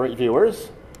lure in viewers?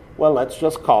 Well, let's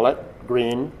just call it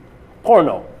green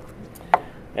porno.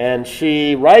 And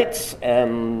she writes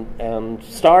and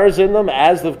stars in them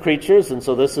as the creatures, and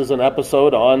so this is an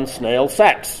episode on snail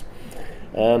sex.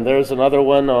 And there's another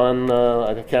one on,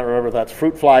 I can't remember if that's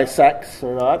fruit fly sex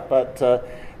or not, but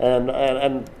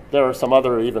And there are some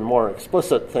other even more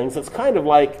explicit things. It's kind of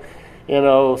like,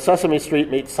 Sesame Street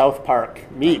meets South Park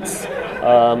meets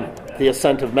The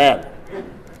Ascent of Man.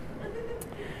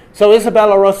 So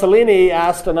Isabella Rossellini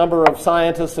asked a number of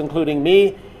scientists, including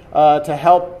me, to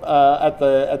help at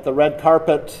the red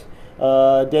carpet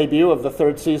debut of the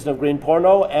third season of Green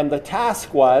Porno, and the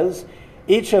task was,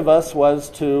 each of us was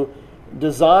to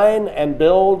design and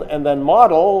build and then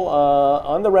model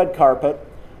on the red carpet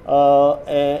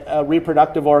a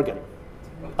reproductive organ,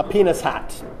 a penis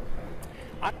hat.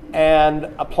 And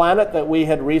a planet that we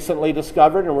had recently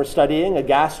discovered and were studying, a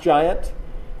gas giant.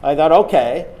 I thought,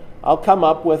 okay, I'll come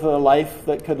up with a life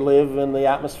that could live in the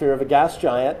atmosphere of a gas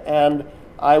giant. And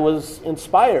I was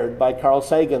inspired by Carl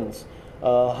Sagan's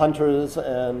hunters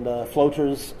and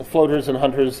floaters and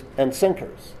hunters and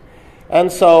sinkers.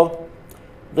 And so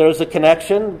there's a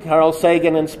connection. Carl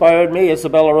Sagan inspired me.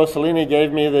 Isabella Rossellini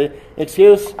gave me the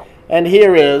excuse. And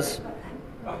here is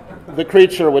the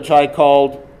creature which I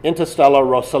called Interstellar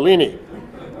Rossellini.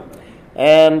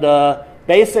 And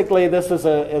basically this is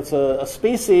a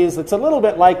species that's a little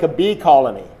bit like a bee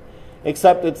colony,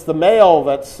 except it's the male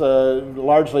that's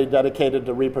largely dedicated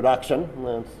to reproduction.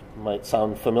 That might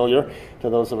sound familiar to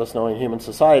those of us knowing human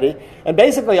society. And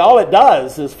basically all it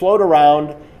does is float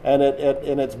around, and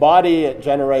in its body it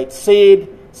generates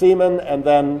semen, and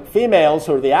then females,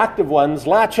 who are the active ones,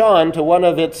 latch on to one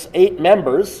of its 8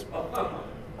 members,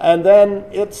 and then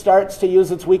it starts to use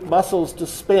its weak muscles to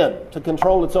spin, to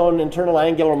control its own internal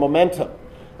angular momentum.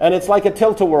 And it's like a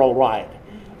tilt-a-whirl ride.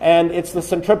 And it's the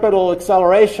centripetal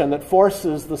acceleration that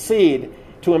forces the seed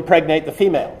to impregnate the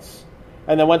females.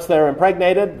 And then once they're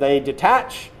impregnated, they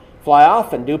detach, fly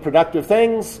off, and do productive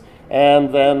things.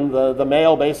 And then the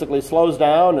male basically slows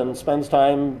down and spends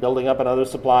time building up another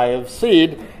supply of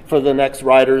seed for the next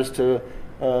riders to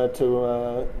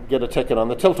get a ticket on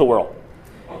the tilt-a-whirl.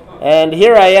 And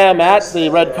here I am at the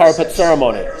red carpet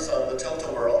ceremony. Of the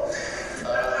tilt-a-whirl.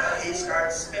 He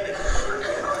starts spinning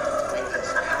like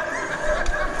this.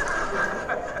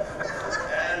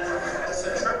 And the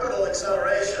centripetal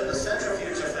acceleration, the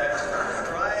centrifuge effect,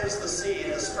 drives the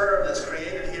seed, the sperm that's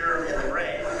created here in the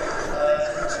brain, to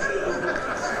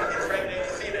impregnate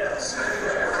the females.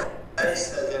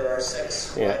 That there are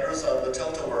 6 riders of the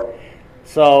tilt-a-whirl.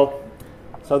 So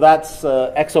that's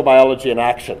exobiology in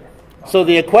action. So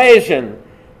the equation,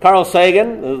 Carl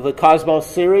Sagan, the Cosmos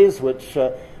series, which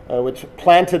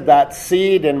planted that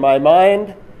seed in my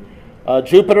mind.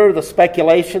 Jupiter, his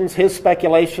speculations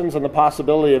on the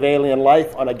possibility of alien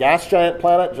life on a gas giant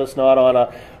planet, just not on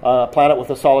a planet with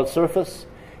a solid surface.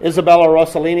 Isabella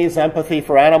Rossellini's empathy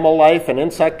for animal life and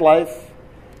insect life.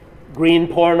 Green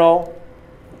Porno,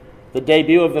 the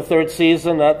debut of the third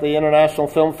season at the International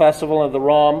Film Festival of the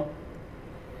ROM.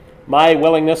 My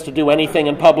willingness to do anything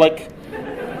in public,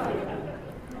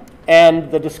 and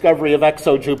the discovery of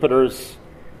exo-Jupiters,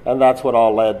 and that's what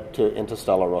all led to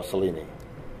Interstellar Rossellini.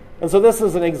 And so this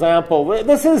is an example.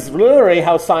 This is literally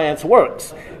how science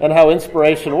works and how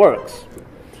inspiration works.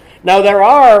 Now there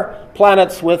are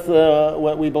planets with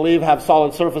what we believe have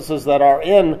solid surfaces that are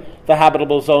in the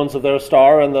habitable zones of their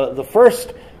star, and the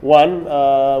first one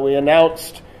we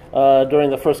announced during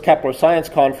the first Kepler Science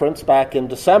Conference back in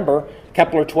December,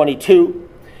 Kepler 22.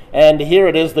 And here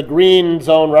it is. The green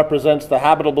zone represents the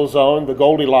habitable zone, the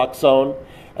Goldilocks zone,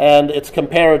 and it's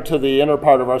compared to the inner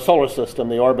part of our solar system,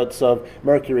 the orbits of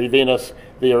Mercury, Venus,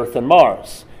 the Earth, and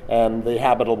Mars, and the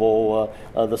habitable,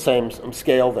 the same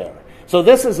scale there. So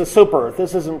this is a super-Earth.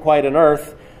 This isn't quite an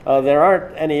Earth. There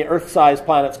aren't any Earth-sized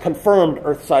planets, confirmed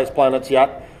Earth-sized planets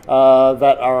yet,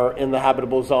 that are in the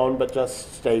habitable zone, but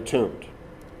just stay tuned.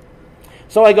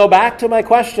 So I go back to my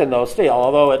question, though, still,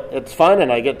 although it's fun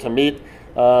and I get to meet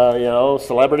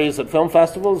celebrities at film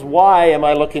festivals, why am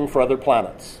I looking for other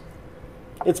planets?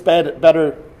 It's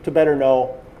better to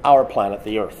know our planet,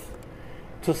 the Earth,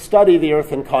 to study the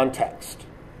Earth in context.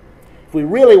 If we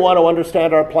really want to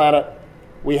understand our planet,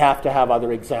 we have to have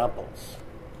other examples.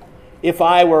 If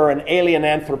I were an alien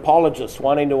anthropologist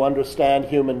wanting to understand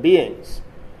human beings,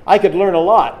 I could learn a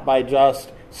lot by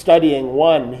just studying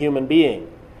one human being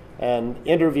and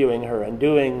interviewing her and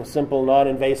doing simple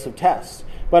non-invasive tests.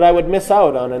 But I would miss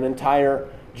out on an entire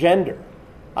gender.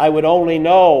 I would only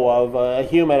know of a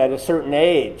human at a certain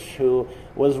age who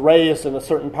was raised in a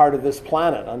certain part of this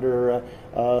planet under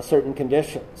certain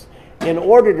conditions. In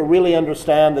order to really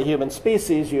understand the human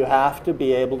species, you have to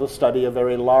be able to study a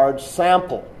very large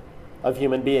sample of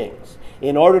human beings.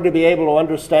 In order to be able to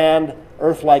understand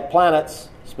Earth-like planets,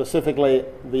 specifically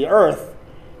the Earth,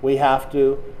 we have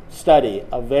to study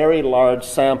a very large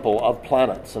sample of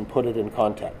planets and put it in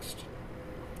context.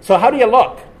 So how do you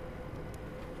look?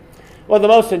 Well, the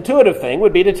most intuitive thing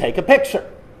would be to take a picture.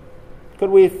 Could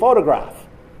we photograph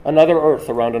another Earth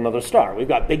around another star? We've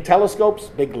got big telescopes,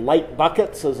 big light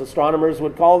buckets, as astronomers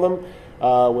would call them,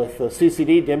 with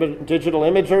CCD digital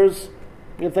imagers.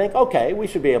 You'd think, okay, we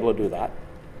should be able to do that.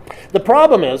 The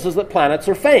problem is that planets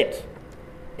are faint.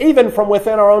 Even from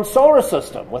within our own solar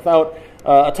system, without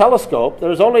a telescope,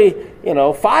 there's only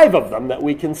 5 of them that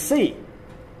we can see.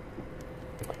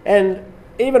 And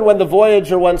even when the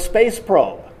Voyager 1 space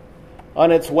probe, on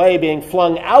its way being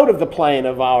flung out of the plane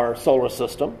of our solar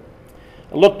system,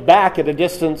 looked back at a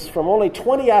distance from only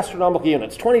 20 astronomical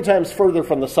units, 20 times further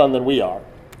from the sun than we are,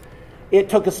 it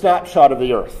took a snapshot of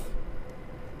the Earth.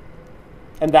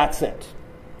 And that's it,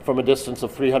 from a distance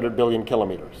of 300 billion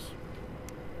kilometers.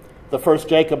 The first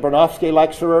Jacob Bronowski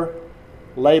lecturer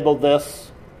labeled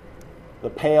this the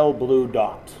pale blue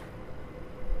dot.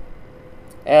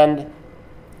 And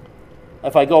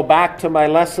if I go back to my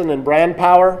lesson in brand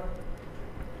power,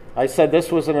 I said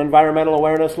this was an environmental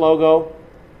awareness logo.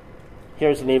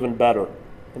 Here's an even better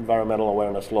environmental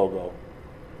awareness logo.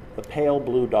 The pale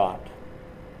blue dot.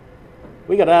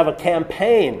 We got to have a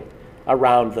campaign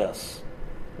around this.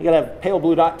 We got to have pale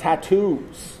blue dot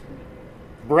tattoos,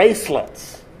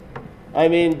 bracelets. I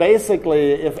mean,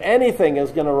 basically, if anything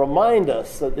is going to remind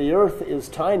us that the Earth is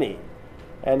tiny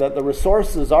and that the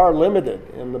resources are limited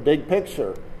in the big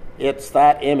picture, it's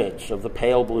that image of the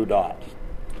pale blue dot.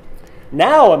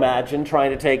 Now imagine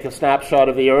trying to take a snapshot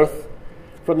of the Earth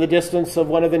from the distance of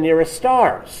one of the nearest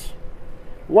stars,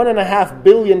 1.5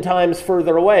 billion times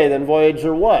further away than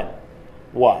Voyager 1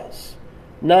 was,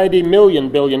 90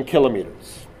 billion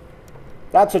kilometers.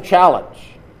 That's a challenge.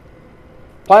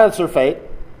 Planets are faint.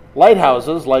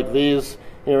 Lighthouses like these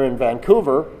here in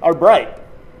Vancouver are bright,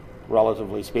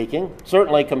 relatively speaking,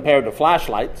 certainly compared to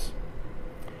flashlights.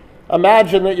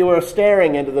 Imagine that you are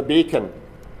staring into the beacon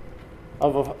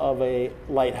of a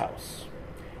lighthouse.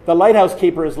 The lighthouse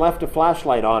keeper has left a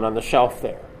flashlight on the shelf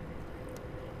there.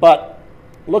 But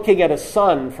looking at a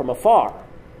sun from afar,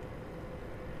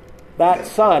 that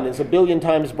sun is 1 billion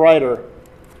times brighter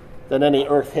than any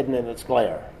Earth hidden in its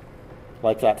glare,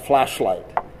 like that flashlight,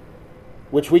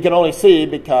 which we can only see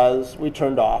because we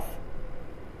turned off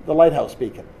the lighthouse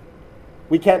beacon.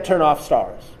 We can't turn off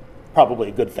stars. Probably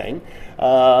a good thing.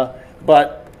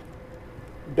 But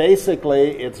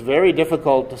basically, it's very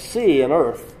difficult to see an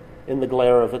Earth in the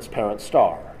glare of its parent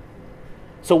star.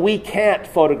 So we can't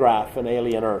photograph an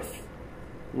alien Earth.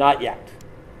 Not yet.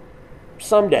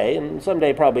 Someday, and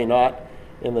someday probably not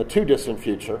in the too distant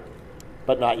future,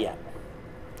 but not yet.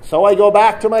 So I go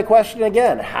back to my question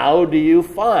again. How do you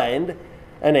find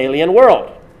an alien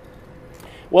world?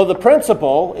 Well, the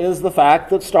principle is the fact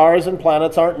that stars and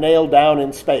planets aren't nailed down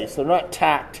in space. They're not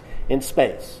tacked in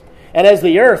space. And as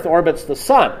the Earth orbits the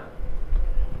sun,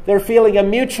 they're feeling a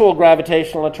mutual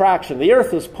gravitational attraction. The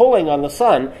Earth is pulling on the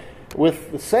sun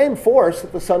with the same force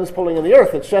that the sun is pulling on the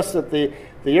Earth. It's just that the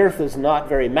Earth is not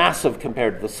very massive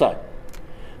compared to the sun.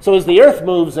 So as the Earth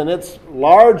moves in its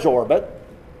large orbit,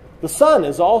 the sun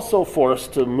is also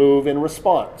forced to move in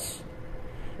response.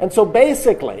 And so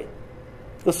basically,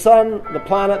 the sun, the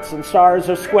planets, and stars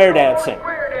are square dancing.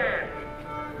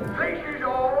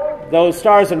 Those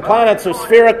stars and planets are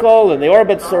spherical, and the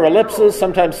orbits are ellipses,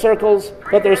 sometimes circles,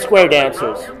 but they're square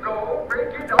dancers.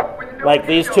 Like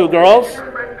these two girls.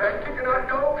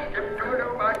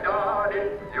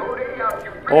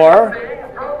 Or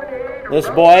this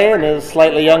boy and his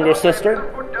slightly younger sister.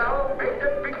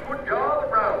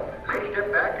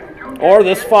 Or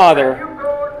this father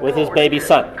with his baby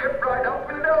son.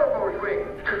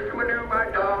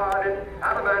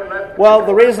 Well,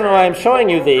 the reason why I'm showing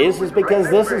you these is because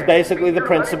this is basically the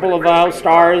principle of how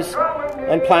stars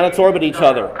and planets orbit each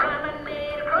other.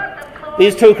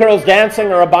 These two girls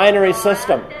dancing are a binary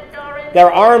system.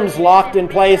 Their arms locked in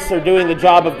place are doing the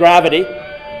job of gravity.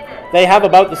 They have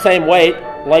about the same weight,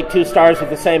 like two stars with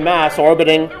the same mass,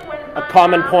 orbiting a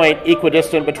common point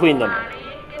equidistant between them.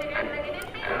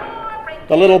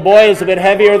 The little boy is a bit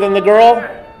heavier than the girl,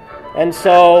 and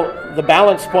so the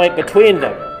balance point between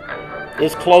them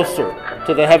is closer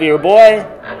to the heavier boy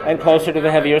and closer to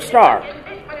the heavier star.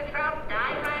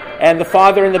 And the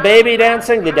father and the baby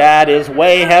dancing, the dad is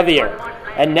way heavier.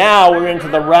 And now we're into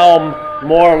the realm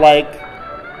more like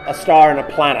a star and a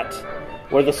planet,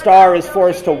 where the star is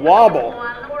forced to wobble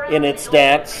in its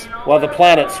dance while the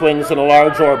planet swings in a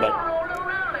large orbit.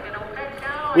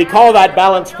 We call that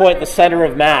balance point the center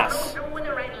of mass,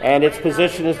 and its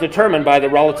position is determined by the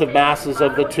relative masses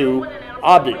of the two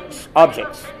objects.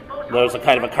 There's a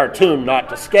kind of a cartoon, not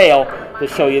to scale, to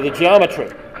show you the geometry.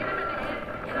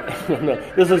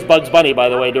 This is Bugs Bunny, by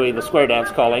the way, doing the square dance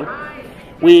calling.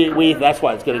 That's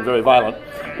why it's getting very violent.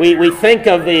 We think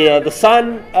of the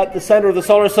sun at the center of the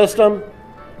solar system,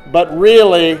 but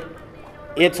really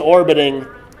it's orbiting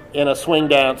in a swing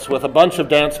dance with a bunch of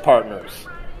dance partners.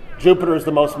 Jupiter is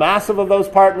the most massive of those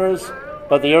partners,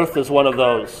 but the Earth is one of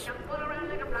those.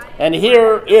 And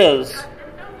here is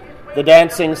the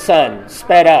dancing sun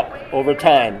sped up over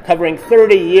time, covering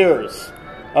 30 years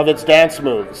of its dance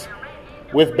moves,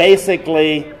 with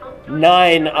basically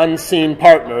 9 unseen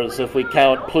partners, if we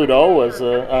count Pluto as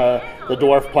the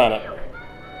dwarf planet.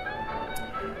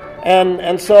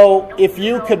 And so if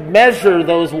you could measure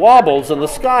those wobbles in the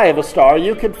sky of a star,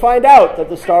 you could find out that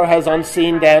the star has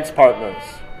unseen dance partners.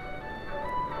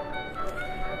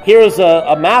 Here's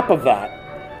a map of that.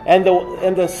 And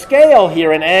the scale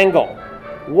here in angle,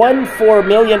 1/4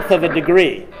 millionth of a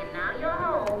degree. Now you're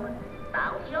home.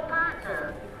 Bow to your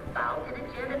partner. Bow to the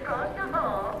gin across the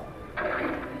hall.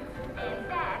 And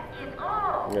that is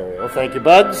all. There we go. Thank you,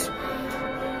 Buds.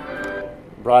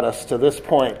 Brought us to this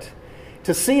point.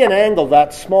 To see an angle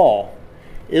that small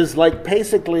is like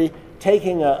basically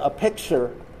taking a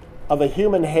picture of a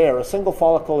human hair, a single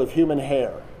follicle of human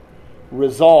hair,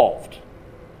 resolved.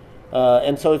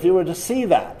 And so if you were to see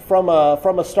that from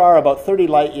a star about 30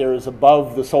 light years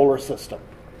above the solar system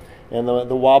and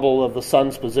the wobble of the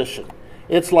sun's position,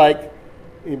 it's like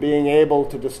being able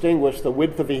to distinguish the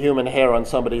width of a human hair on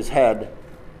somebody's head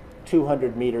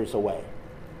 200 meters away.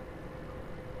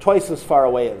 Twice as far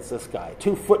away as this guy,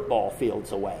 2 football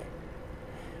fields away.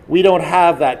 We don't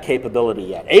have that capability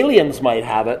yet. Aliens might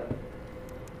have it,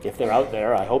 if they're out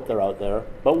there. I hope they're out there,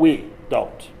 but we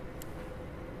don't.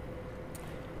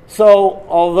 So,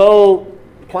 although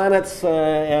planets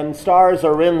and stars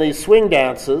are in these swing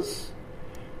dances,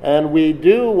 and we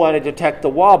do want to detect the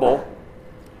wobble,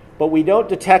 but we don't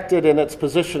detect it in its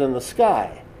position in the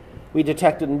sky. We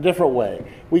detect it in a different way.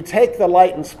 We take the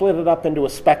light and split it up into a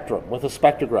spectrum with a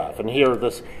spectrograph. And here,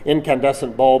 this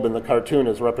incandescent bulb in the cartoon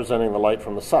is representing the light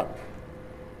from the sun.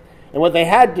 And what they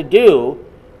had to do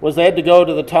was they had to go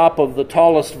to the top of the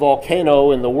tallest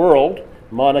volcano in the world,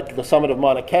 the summit of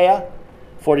Mauna Kea,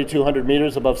 4,200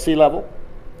 meters above sea level.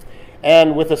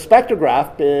 And with a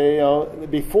spectrograph,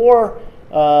 before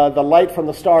the light from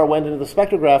the star went into the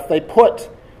spectrograph, they put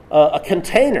a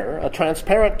container, a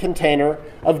transparent container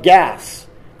of gas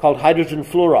called hydrogen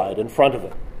fluoride in front of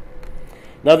it.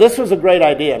 Now, this was a great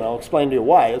idea, and I'll explain to you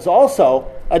why. It's also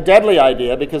a deadly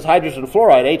idea because hydrogen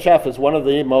fluoride, HF, is one of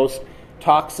the most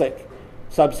toxic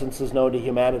substances known to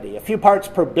humanity. A few parts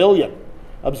per billion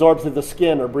absorbed through the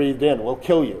skin or breathed in will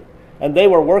kill you. And they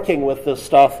were working with this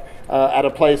stuff at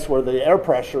a place where the air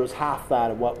pressure is half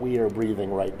that of what we are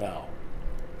breathing right now.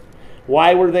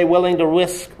 Why were they willing to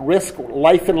risk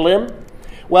life and limb?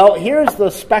 Well, here's the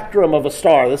spectrum of a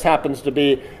star. This happens to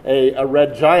be a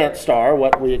red giant star,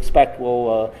 what we expect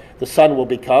the sun will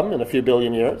become in a few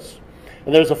billion years.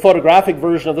 And there's a photographic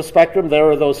version of the spectrum. There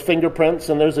are those fingerprints,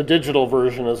 and there's a digital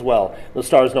version as well. The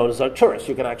star is known as Arcturus.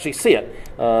 You can actually see it,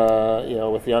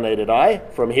 with the unaided eye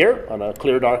from here on a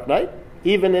clear, dark night.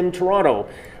 Even in Toronto,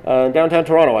 downtown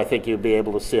Toronto, I think you'd be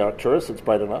able to see Arcturus. It's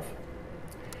bright enough.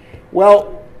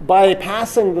 Well, by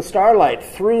passing the starlight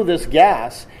through this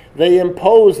gas, they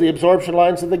imposed the absorption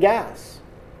lines of the gas.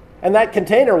 And that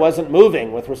container wasn't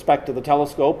moving with respect to the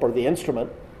telescope or the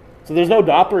instrument. So there's no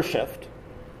Doppler shift.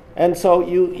 And so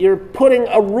you're putting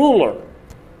a ruler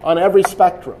on every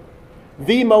spectrum,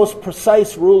 the most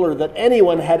precise ruler that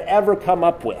anyone had ever come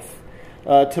up with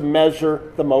to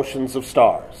measure the motions of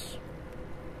stars.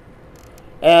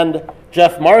 And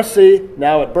Jeff Marcy,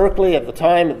 now at Berkeley, at the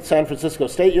time at San Francisco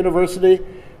State University,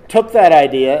 took that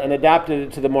idea and adapted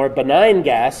it to the more benign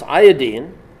gas,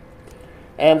 iodine.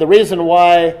 And the reason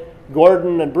why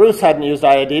Gordon and Bruce hadn't used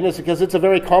iodine is because it's a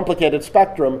very complicated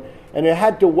spectrum, and it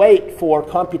had to wait for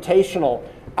computational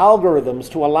algorithms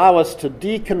to allow us to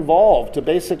deconvolve, to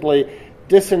basically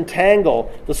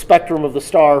disentangle the spectrum of the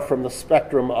star from the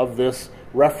spectrum of this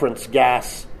reference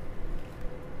gas.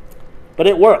 But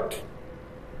it worked.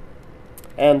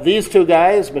 And these two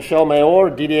guys, Michel Mayor,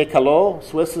 Didier Queloz,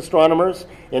 Swiss astronomers,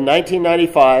 in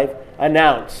 1995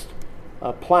 announced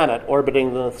a planet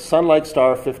orbiting the sun-like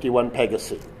star 51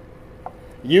 Pegasi,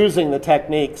 using the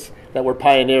techniques that were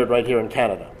pioneered right here in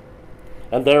Canada.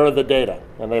 And there are the data,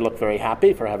 and they look very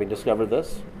happy for having discovered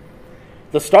this.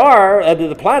 The star,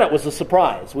 the planet, was a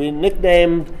surprise. We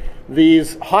nicknamed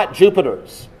these hot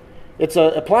Jupiters. It's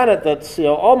a planet that's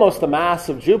almost the mass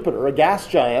of Jupiter, a gas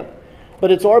giant,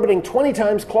 but it's orbiting 20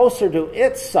 times closer to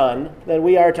its sun than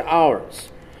we are to ours.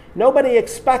 Nobody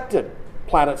expected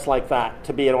planets like that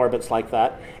to be in orbits like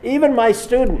that. Even my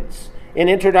students in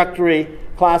introductory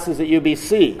classes at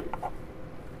UBC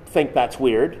think that's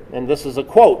weird, and this is a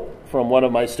quote from one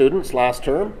of my students last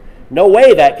term. "No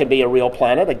way that could be a real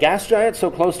planet. A gas giant so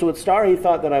close to its star," he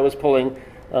thought that I was pulling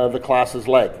the class's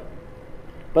leg.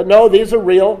 But no, these are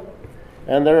real,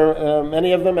 and there are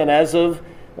many of them, and as of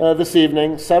this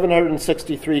evening,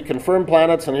 763 confirmed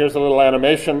planets, and here's a little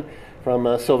animation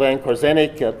from Sylvain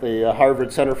Korzenik at the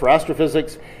Harvard Center for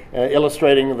Astrophysics,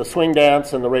 illustrating the swing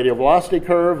dance and the radial velocity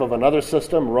curve of another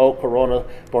system, Rho Corona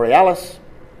Borealis,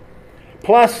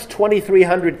 plus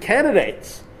 2,300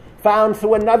 candidates found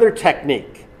through another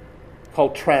technique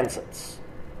called transits.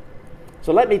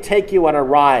 So let me take you on a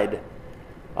ride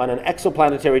on an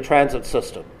exoplanetary transit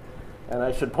system. And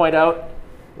I should point out,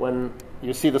 when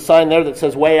you see the sign there that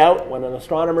says way out, when an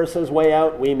astronomer says way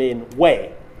out, we mean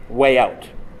way out.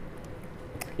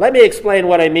 Let me explain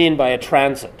what I mean by a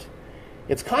transit.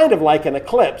 It's kind of like an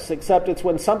eclipse, except it's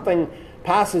when something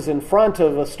passes in front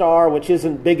of a star which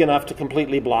isn't big enough to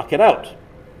completely block it out.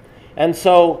 And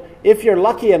so if you're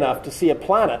lucky enough to see a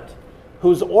planet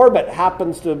whose orbit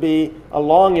happens to be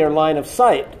along your line of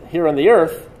sight here on the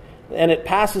Earth, and it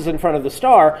passes in front of the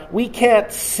star, we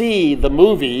can't see the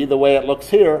movie the way it looks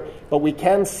here, but we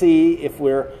can see, if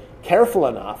we're careful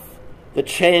enough, the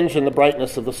change in the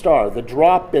brightness of the star, the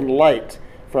drop in light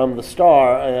from the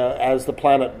star as the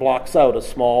planet blocks out a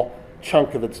small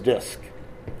chunk of its disk.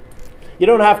 You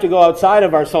don't have to go outside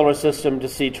of our solar system to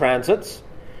see transits.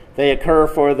 They occur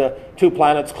for the two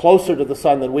planets closer to the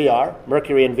Sun than we are,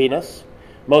 Mercury and Venus.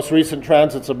 Most recent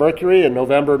transits of Mercury in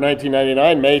November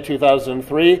 1999, May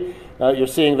 2003. You're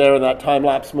seeing there in that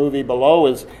time-lapse movie below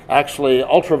is actually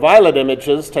ultraviolet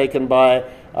images taken by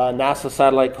a NASA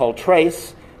satellite called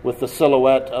TRACE, with the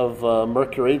silhouette of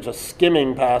Mercury just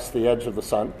skimming past the edge of the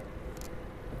Sun.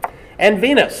 And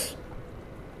Venus.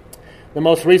 The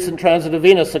most recent transit of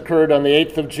Venus occurred on the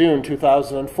 8th of June,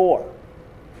 2004.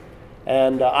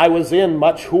 And I was in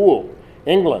Much Hoole,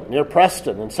 England, near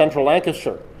Preston in central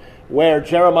Lancashire, where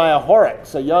Jeremiah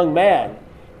Horrocks, a young man,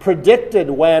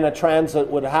 predicted when a transit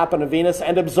would happen to Venus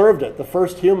and observed it, the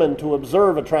first human to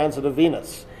observe a transit of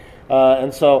Venus.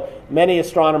 And so many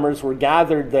astronomers were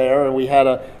gathered there, and we had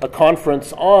a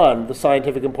conference on the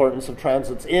scientific importance of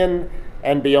transits in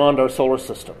and beyond our solar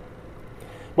system.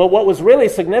 But what was really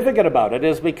significant about it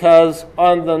is because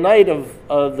on the night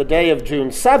of the day of June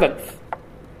 7th,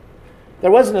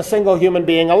 there wasn't a single human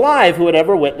being alive who had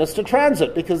ever witnessed a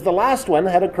transit, because the last one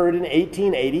had occurred in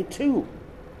 1882.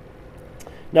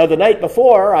 Now, the night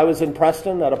before, I was in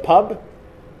Preston at a pub,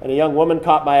 and a young woman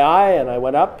caught my eye, and I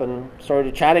went up and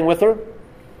started chatting with her.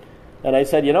 And I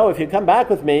said, if you come back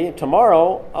with me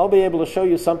tomorrow, I'll be able to show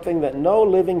you something that no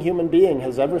living human being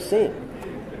has ever seen.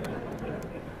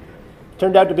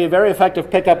 Turned out to be a very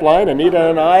effective pickup line. Anita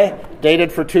and I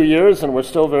dated for 2 years, and we're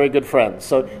still very good friends.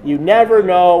 So you never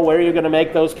know where you're going to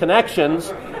make those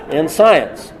connections in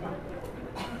science.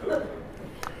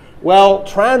 Well,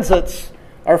 transits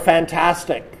are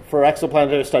fantastic for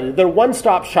exoplanetary study. They're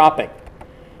one-stop shopping,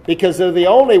 because they're the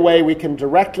only way we can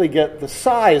directly get the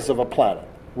size of a planet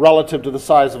relative to the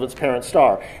size of its parent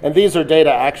star. And these are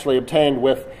data actually obtained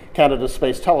with Canada's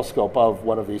Space Telescope of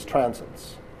one of these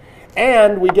transits.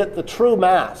 And we get the true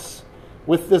mass.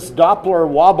 With this Doppler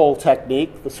wobble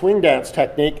technique, the swing dance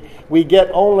technique, we get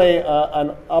only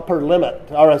a lower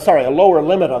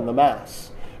limit on the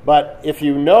mass. But if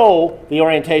you know the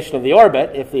orientation of the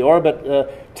orbit, if the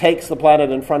orbit takes the planet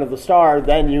in front of the star,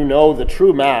 then you know the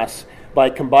true mass by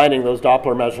combining those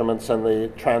Doppler measurements and the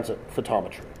transit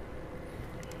photometry.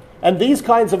 And these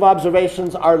kinds of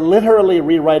observations are literally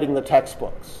rewriting the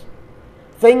textbooks.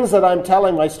 Things that I'm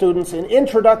telling my students in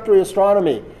introductory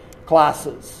astronomy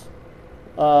classes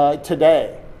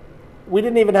today. We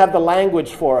didn't even have the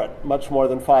language for it much more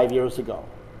than 5 years ago.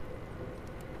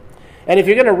 And if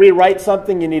you're going to rewrite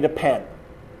something, you need a pen.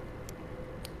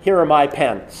 Here are my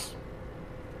pens.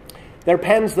 They're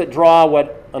pens that draw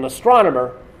what an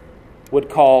astronomer would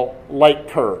call light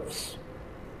curves.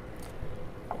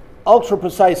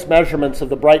 Ultra-precise measurements of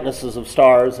the brightnesses of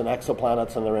stars and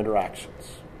exoplanets and their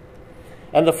interactions.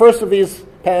 And the first of these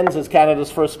pens is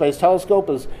Canada's first space telescope,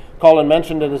 as Colin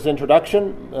mentioned in his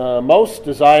introduction. MOST,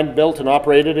 designed, built, and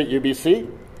operated at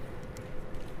UBC.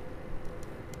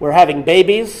 We're having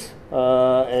babies,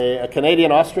 a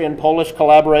Canadian-Austrian-Polish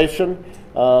collaboration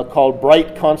called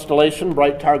Bright Constellation,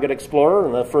 Bright Target Explorer,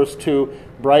 and the first two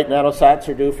Bright nanosats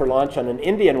are due for launch on an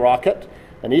Indian rocket,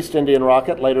 an East Indian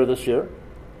rocket, later this year.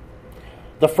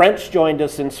 The French joined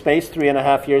us in space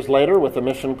 3.5 years later with a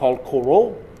mission called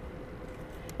Corot.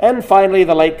 And finally,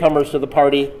 the latecomers to the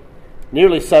party,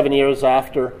 nearly 7 years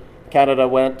after Canada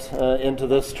went into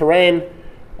this terrain,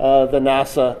 the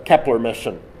NASA Kepler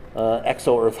mission,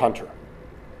 Exo-Earth Hunter.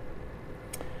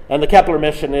 And the Kepler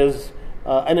mission is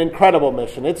an incredible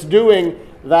mission. It's doing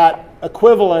that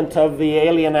equivalent of the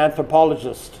alien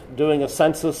anthropologist doing a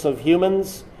census of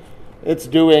humans. It's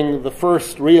doing the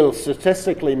first real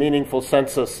statistically meaningful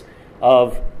census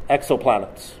of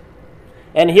exoplanets.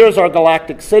 And here's our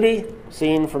galactic city,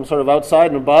 seen from sort of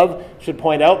outside and above. Should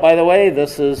point out, by the way,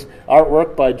 this is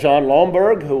artwork by John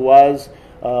Lomberg, who was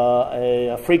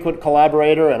a frequent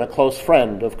collaborator and a close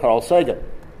friend of Carl Sagan.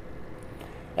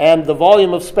 And the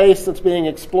volume of space that's being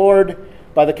explored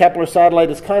by the Kepler satellite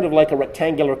is kind of like a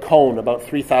rectangular cone, about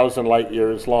 3,000 light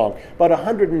years long, about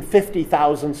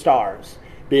 150,000 stars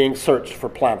being searched for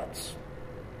planets.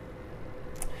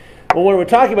 Well, when we're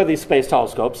talking about these space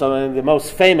telescopes, I mean, the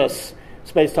most famous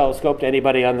space telescope to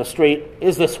anybody on the street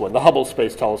is this one, the Hubble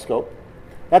Space Telescope.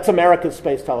 That's America's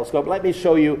space telescope. Let me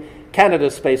show you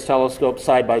Canada's space telescope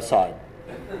side by side.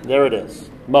 There it is,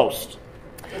 MOST.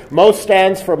 MOST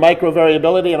stands for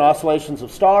microvariability and oscillations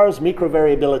of stars,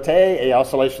 microvariabilité et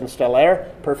oscillations stellaires,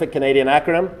 perfect Canadian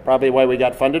acronym, probably why we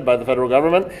got funded by the federal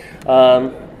government.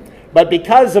 But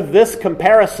because of this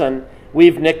comparison,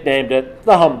 we've nicknamed it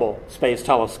the Hubble Space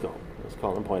Telescope, as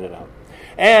Colin pointed out.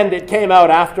 And it came out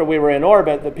after we were in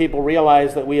orbit that people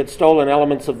realized that we had stolen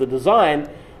elements of the design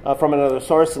from another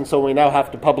source, and so we now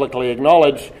have to publicly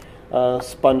acknowledge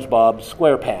SpongeBob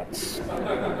SquarePants.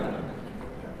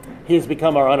 He's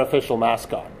become our unofficial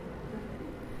mascot.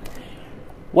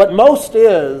 What MOST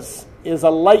is a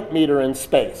light meter in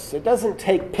space. It doesn't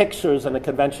take pictures in a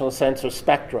conventional sense or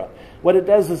spectra. What it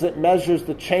does is it measures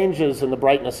the changes in the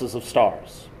brightnesses of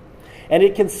stars. And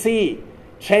it can see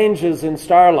changes in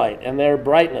starlight and their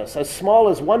brightness as small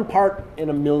as 1 part in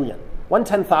a million,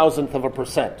 1/10,000th of a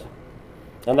percent.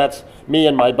 And that's me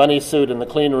in my bunny suit in the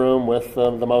clean room with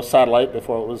the MOST satellite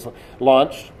before it was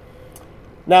launched.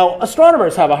 Now,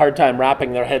 astronomers have a hard time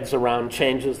wrapping their heads around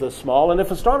changes this small, and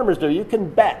if astronomers do, you can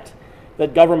bet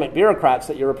that government bureaucrats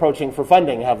that you're approaching for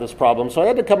funding have this problem. So I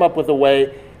had to come up with a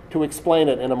way to explain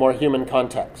it in a more human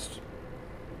context.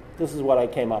 This is what I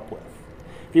came up with.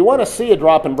 If you want to see a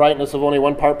drop in brightness of only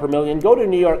 1 part per million, go to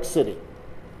New York City.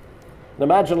 And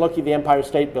imagine looking at the Empire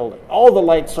State Building. All the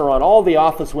lights are on, all the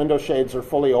office window shades are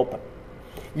fully open.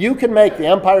 You can make the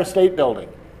Empire State Building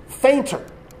fainter,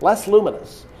 less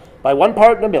luminous, by 1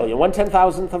 part in a million,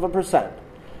 1/10,000th of a percent,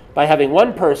 by having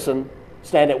one person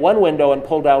stand at one window and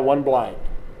pull down one blind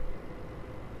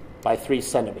by 3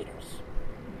 centimeters.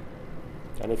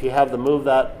 And if you have them move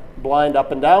that blind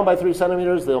up and down by 3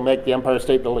 centimeters, they'll make the Empire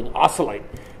State Building oscillate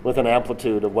with an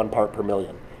amplitude of 1 part per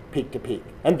million, peak to peak.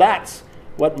 And that's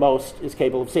what MOST is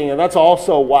capable of seeing. And that's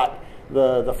also what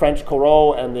the French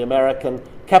Corot and the American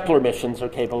Kepler missions are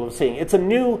capable of seeing. It's a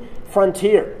new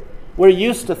frontier. We're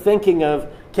used to thinking of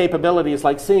capabilities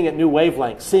like seeing at new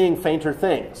wavelengths, seeing fainter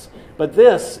things. But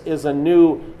this is a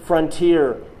new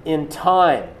frontier in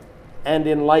time and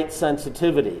in light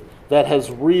sensitivity that has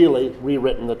really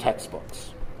rewritten the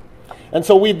textbooks. And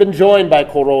so we've been joined by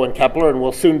Corot and Kepler, and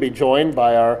we'll soon be joined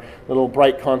by our little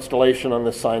bright constellation on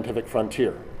this scientific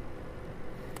frontier.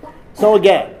 So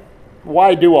again,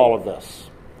 why do all of this?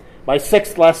 My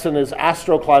 6th lesson is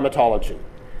astroclimatology,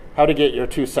 how to get your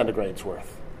 2 centigrades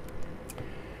worth.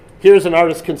 Here's an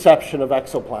artist's conception of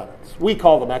exoplanets. We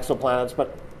call them exoplanets,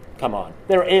 but come on.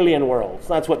 They're alien worlds.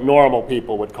 That's what normal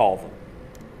people would call them.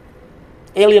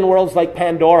 Alien worlds like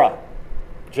Pandora,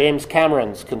 James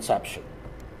Cameron's conception.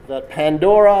 That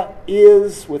Pandora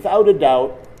is, without a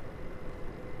doubt,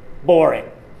 boring.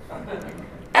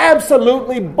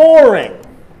 Absolutely boring.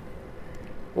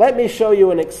 Let me show you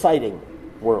an exciting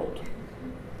world.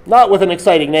 Not with an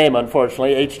exciting name,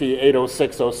 unfortunately, HD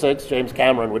 80606. James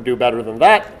Cameron would do better than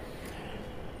that.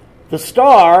 The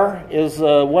star is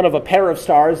one of a pair of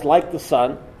stars like the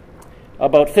Sun,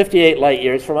 about 58 light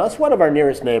years from us, one of our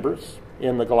nearest neighbors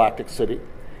in the galactic city,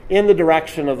 in the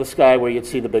direction of the sky where you'd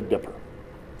see the Big Dipper.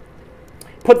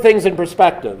 Put things in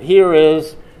perspective. Here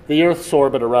is the Earth's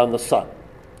orbit around the Sun.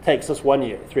 It takes us 1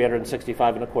 year,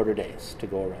 365.25 days to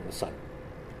go around the Sun.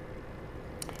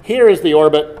 Here is the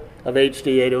orbit of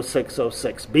HD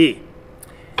 80606b.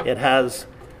 It has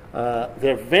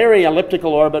their very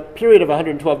elliptical orbit, period of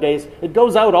 112 days. It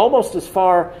goes out almost as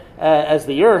far as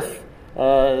the Earth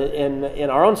in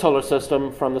our own solar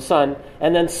system from the Sun,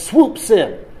 and then swoops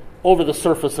in over the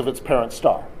surface of its parent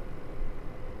star.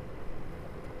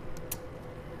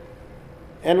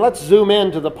 And let's zoom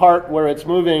in to the part where it's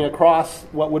moving across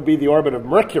what would be the orbit of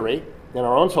Mercury in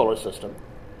our own solar system.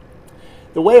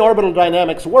 The way orbital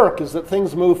dynamics work is that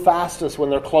things move fastest when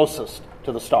they're closest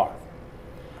to the star.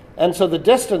 And so the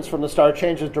distance from the star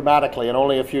changes dramatically in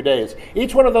only a few days.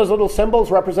 Each one of those little symbols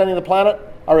representing the planet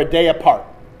are a day apart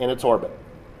in its orbit.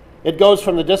 It goes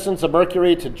from the distance of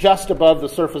Mercury to just above the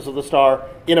surface of the star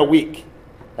in a week,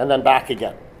 and then back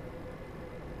again.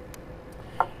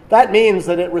 That means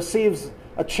that it receives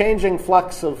a changing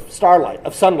flux of starlight,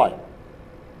 of sunlight.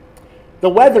 The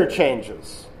weather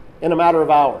changes in a matter of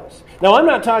hours. Now, I'm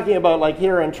not talking about like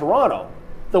here in Toronto.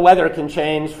 The weather can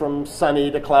change from sunny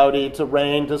to cloudy to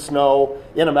rain to snow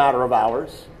in a matter of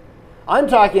hours. I'm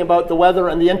talking about the weather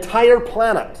and the entire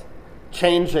planet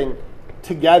changing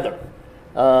together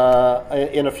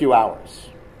in a few hours.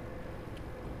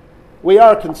 We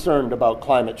are concerned about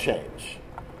climate change,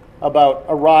 about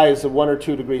a rise of 1 or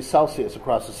 2 degrees Celsius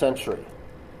across a century.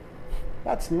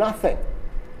 That's nothing.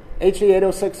 HE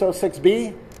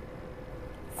 80606b,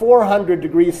 400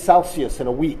 degrees Celsius in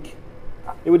a week.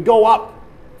 It would go up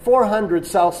 400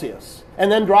 Celsius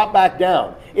and then drop back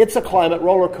down. It's a climate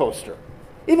roller coaster.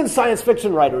 Even science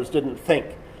fiction writers didn't think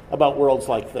about worlds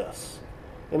like this.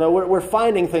 You know, we're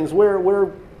finding things.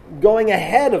 We're going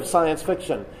ahead of science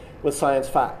fiction with science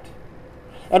fact.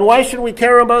 And why should we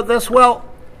care about this? Well,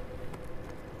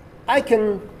 I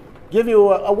can give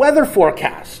you a weather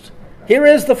forecast. Here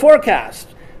is the forecast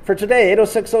for today,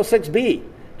 80606b.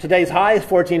 Today's high is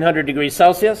 1400 degrees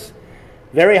Celsius.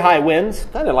 Very high winds,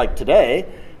 kind of like today,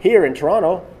 here in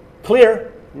Toronto.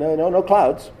 Clear, no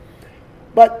clouds.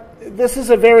 But this is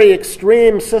a very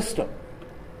extreme system.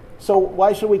 So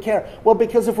why should we care? Well,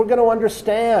 because if we're going to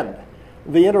understand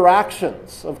the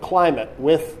interactions of climate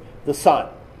with the sun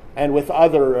and with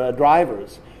other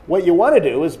drivers, what you want to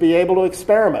do is be able to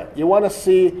experiment. You want to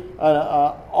see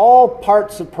all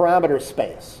parts of parameter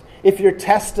space. If you're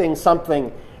testing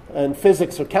something in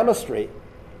physics or chemistry,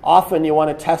 often you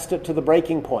want to test it to the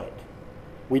breaking point.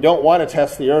 We don't want to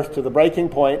test the Earth to the breaking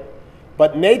point,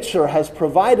 but nature has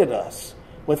provided us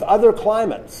with other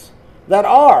climates that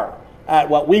are at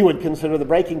what we would consider the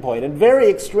breaking point in very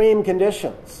extreme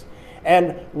conditions.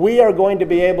 And we are going to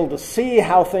be able to see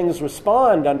how things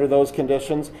respond under those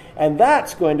conditions, and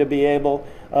that's going to be able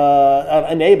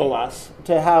enable us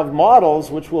to have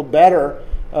models which will better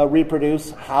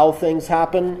reproduce how things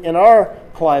happen in our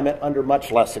climate under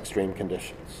much less extreme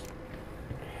conditions.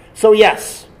 So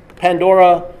yes,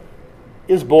 Pandora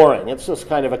is boring. It's just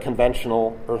kind of a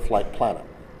conventional Earth-like planet.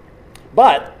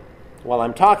 But while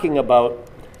I'm talking about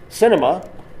cinema,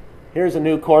 here's a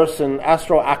new course in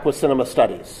Astro-Aquacinema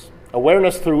Studies.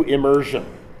 Awareness through immersion.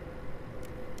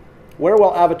 Where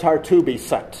will Avatar 2 be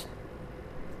set?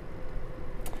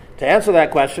 To answer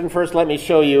that question, first let me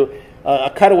show you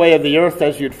a cutaway of the Earth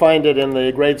as you'd find it in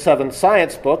the grade 7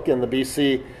 science book in the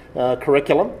BC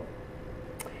curriculum.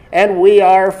 And we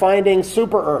are finding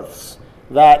super-Earths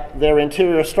that their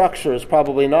interior structure is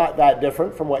probably not that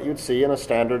different from what you'd see in a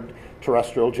standard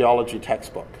terrestrial geology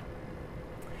textbook.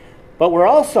 But we're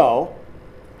also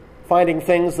finding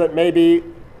things that may be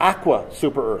aqua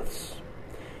super-Earths.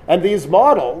 And these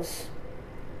models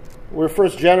were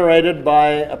first generated by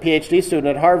a PhD student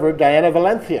at Harvard, Diana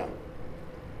Valencia,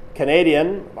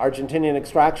 Canadian, Argentinian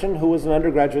extraction, who was an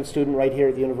undergraduate student right here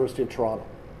at the University of Toronto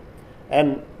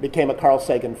and became a Carl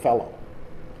Sagan Fellow.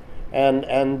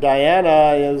 And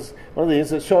Diana is one of these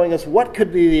that's showing us what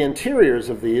could be the interiors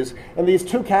of these, and these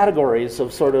two categories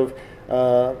of sort of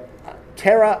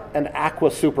terra and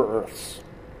aqua super-Earths.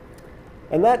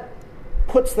 And that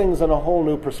puts things in a whole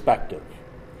new perspective.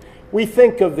 We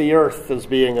think of the Earth as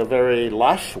being a very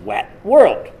lush, wet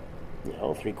world. You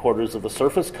know, 3/4 of the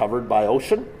surface covered by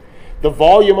ocean. The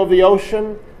volume of the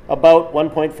ocean, about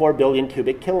 1.4 billion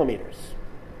cubic kilometers.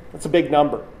 That's a big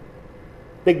number.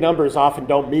 Big numbers often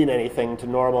don't mean anything to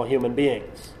normal human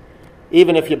beings.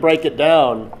 Even if you break it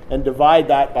down and divide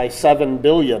that by 7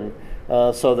 billion,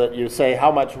 so that you say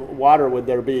how much water would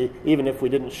there be even if we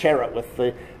didn't share it with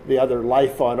the other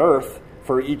life on Earth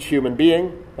for each human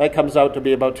being, that comes out to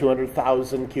be about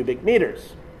 200,000 cubic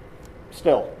meters.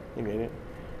 Still,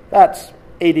 that's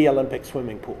 80 Olympic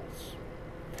swimming pools.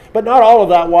 But not all of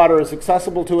that water is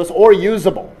accessible to us or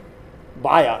usable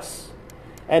by us.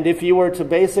 And if you were to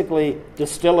basically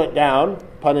distill it down,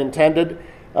 pun intended,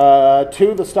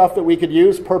 to the stuff that we could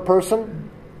use per person,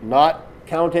 not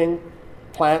counting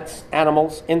plants,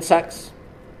 animals, insects,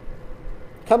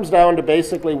 comes down to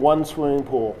basically one swimming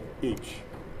pool each.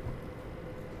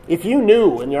 If you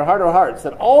knew in your heart of hearts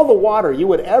that all the water you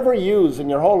would ever use in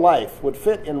your whole life would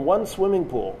fit in one swimming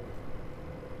pool,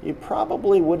 you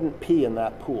probably wouldn't pee in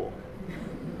that pool.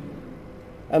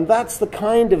 And that's the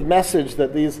kind of message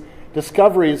that these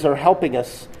discoveries are helping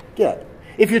us get.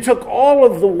 If you took all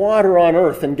of the water on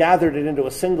Earth and gathered it into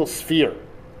a single sphere,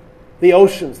 the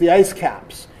oceans, the ice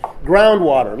caps,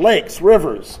 groundwater, lakes,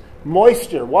 rivers,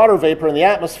 moisture, water vapor in the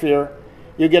atmosphere,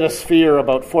 you get a sphere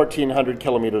about 1,400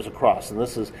 kilometers across, and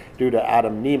this is due to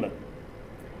Adam Neiman.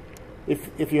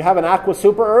 If you have an aqua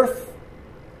super Earth,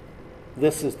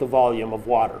 this is the volume of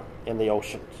water in the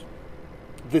oceans.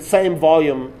 The same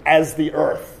volume as the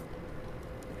Earth.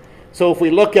 So if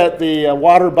we look at the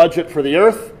water budget for the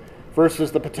Earth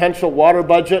versus the potential water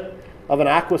budget of an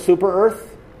aqua super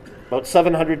Earth, about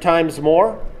 700 times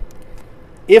more,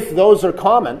 if those are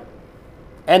common,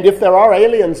 and if there are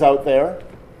aliens out there,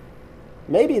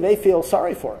 maybe they feel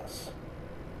sorry for us.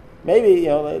 Maybe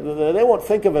they won't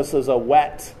think of us as a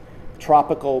wet,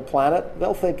 tropical planet.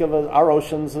 They'll think of our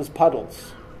oceans as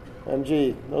puddles. And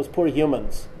gee, those poor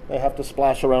humans, they have to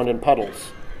splash around in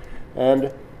puddles.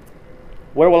 And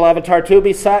where will Avatar 2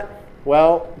 be set?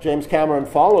 Well, James Cameron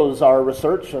follows our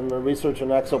research and the research in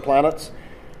exoplanets,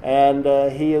 and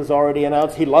he has already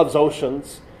announced he loves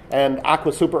oceans, and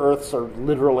aqua super Earths are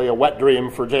literally a wet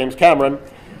dream for James Cameron.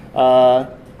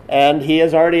 And he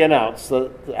has already announced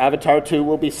that Avatar 2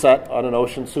 will be set on an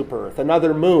ocean super Earth,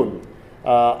 another moon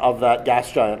of that gas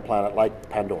giant planet like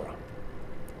Pandora.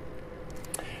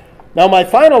 Now, my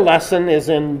final lesson is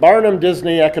in Barnum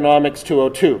Disney Economics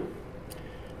 202.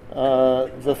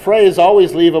 The phrase,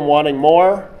 always leave them wanting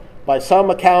more. By some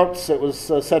accounts, it was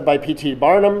said by P.T.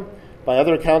 Barnum. By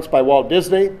other accounts, by Walt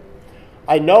Disney.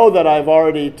 I know that I've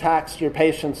already taxed your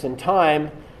patience and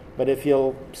time, but if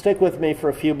you'll stick with me for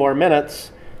a few more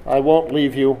minutes, I won't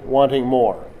leave you wanting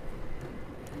more.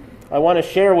 I want to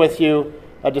share with you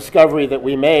a discovery that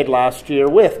we made last year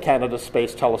with Canada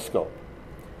Space Telescope.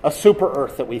 A super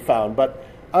Earth that we found, but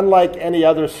unlike any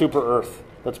other super Earth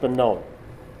that's been known.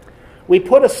 We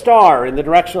put a star in the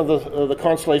direction of the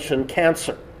constellation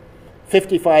Cancer,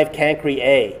 55 Cancri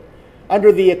A,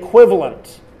 under the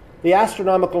equivalent, the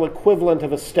astronomical equivalent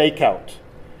of a stakeout.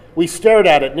 We stared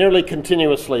at it nearly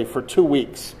continuously for 2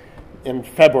 weeks in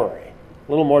February,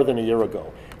 a little more than a year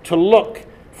ago, to look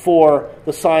for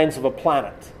the signs of a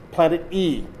planet, planet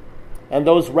E. And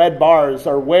those red bars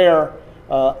are where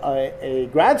a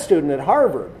grad student at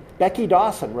Harvard,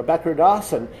 Rebecca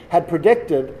Dawson, had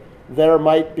predicted there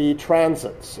might be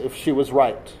transits if she was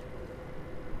right.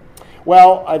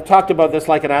 Well, I've talked about this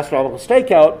like an astronomical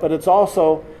stakeout, but it's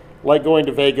also like going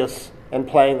to Vegas and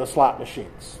playing the slot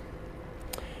machines.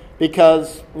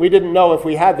 Because we didn't know if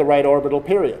we had the right orbital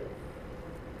period.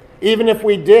 Even if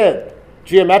we did,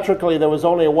 geometrically there was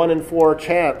only a 1 in 4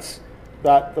 chance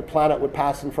that the planet would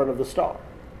pass in front of the star.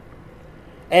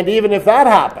 And even if that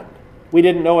happened, we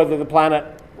didn't know whether the planet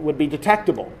would be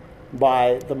detectable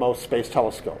by the MOST Space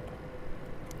Telescope.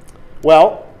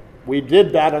 Well, we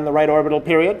did that in the right orbital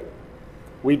period.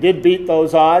 We did beat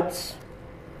those odds,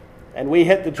 and we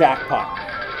hit the jackpot.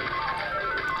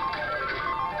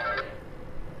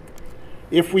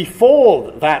 If we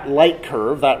fold that light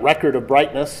curve, that record of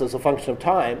brightness as a function of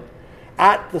time,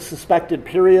 at the suspected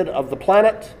period of the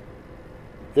planet,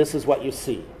 this is what you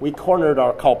see. We cornered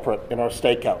our culprit in our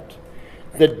stakeout.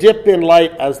 The dip in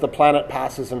light as the planet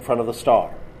passes in front of the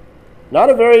star. Not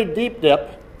a very deep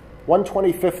dip,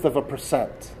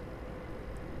 1/25%.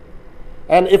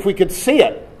 And if we could see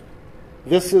it,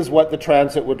 this is what the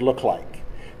transit would look like,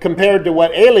 compared to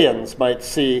what aliens might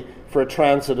see for a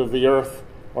transit of the Earth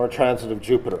or a transit of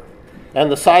Jupiter.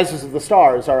 And the sizes of the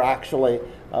stars are actually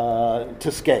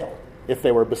to scale, if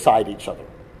they were beside each other.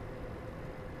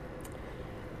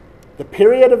 The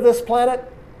period of this planet,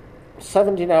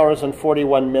 17 hours and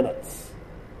 41 minutes.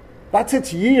 That's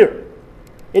its year.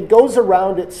 It goes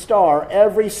around its star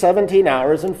every 17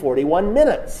 hours and 41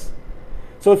 minutes.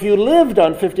 So if you lived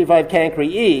on 55 Cancri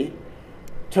E,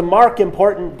 to mark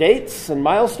important dates and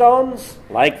milestones,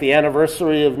 like the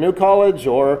anniversary of New College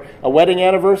or a wedding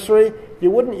anniversary,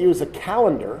 you wouldn't use a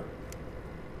calendar.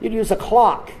 You'd use a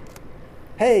clock.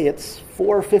 Hey, it's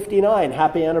 4:59.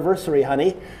 Happy anniversary,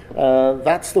 honey.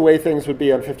 That's the way things would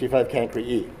be on 55 Cancri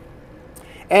E.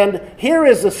 And here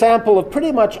is a sample of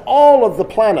pretty much all of the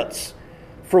planets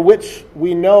for which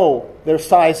we know their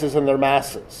sizes and their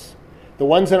masses. The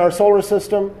ones in our solar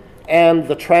system and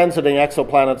the transiting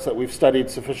exoplanets that we've studied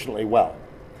sufficiently well.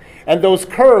 And those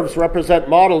curves represent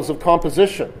models of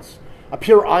compositions, a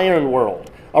pure iron world,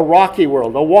 a rocky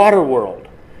world, a water world,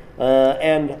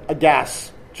 and a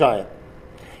gas giant.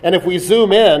 And if we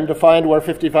zoom in to find where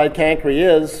 55 Cancri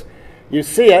is, you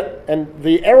see it, and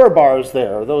the error bars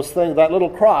there, those things, that little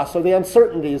cross, are the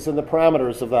uncertainties in the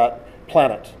parameters of that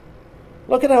planet.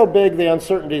 Look at how big the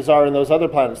uncertainties are in those other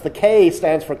planets. The K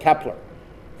stands for Kepler.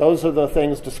 Those are the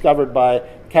things discovered by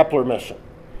Kepler mission.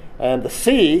 And the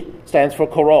C stands for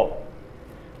Corot.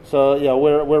 So,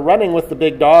 we're running with the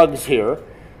big dogs here.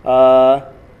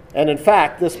 And in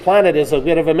fact, this planet is a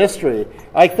bit of a mystery.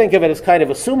 I think of it as kind of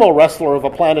a sumo wrestler of a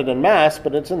planet in mass,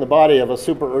 but it's in the body of a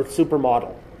super-Earth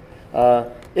supermodel.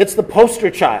 It's the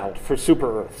poster child for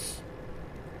super-Earths.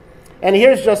 And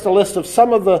here's just a list of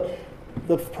some of the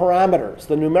parameters,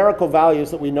 the numerical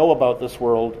values that we know about this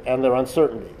world and their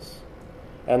uncertainties,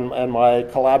 and my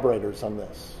collaborators on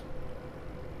this.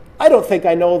 I don't think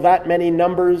I know that many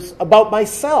numbers about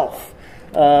myself,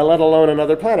 let alone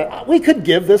another planet. We could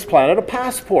give this planet a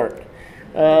passport,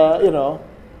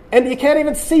 and you can't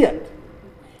even see it.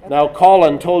 Now,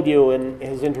 Colin told you in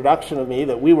his introduction of me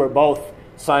that we were both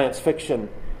science fiction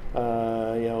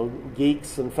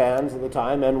geeks and fans at the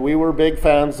time, and we were big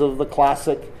fans of the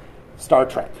classic Star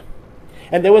Trek.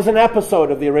 And there was an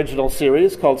episode of the original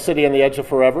series called City on the Edge of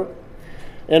Forever,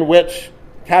 in which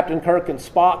Captain Kirk and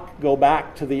Spock go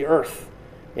back to the Earth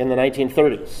in the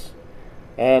 1930s.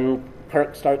 And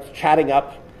Kirk starts chatting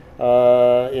up,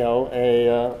 a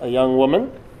young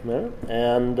woman.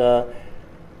 And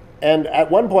at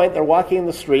one point, they're walking in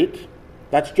the street.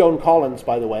 That's Joan Collins,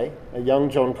 by the way, a young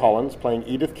Joan Collins playing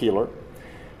Edith Keeler.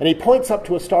 And he points up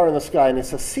to a star in the sky and he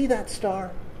says, "See that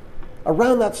star?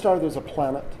 Around that star, there's a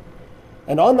planet.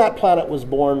 And on that planet was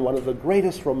born one of the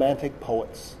greatest romantic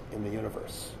poets in the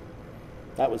universe."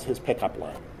 That was his pickup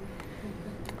line.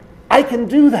 I can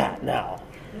do that now.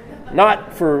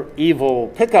 Not for evil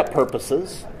pickup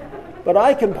purposes, but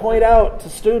I can point out to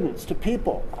students, to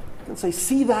people, and say,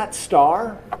 "See that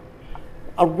star?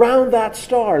 Around that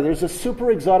star, there's a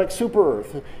super exotic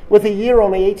super-Earth with a year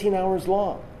only 18 hours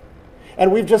long.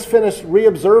 And we've just finished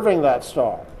re-observing that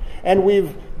star. And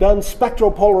we've done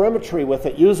spectropolarimetry with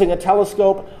it using a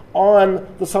telescope on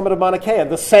the summit of Mauna Kea,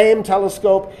 the same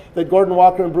telescope that Gordon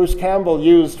Walker and Bruce Campbell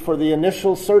used for the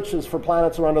initial searches for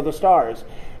planets around other stars.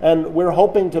 And we're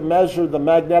hoping to measure the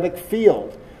magnetic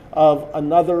field of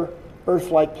another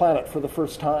Earth-like planet for the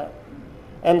first time.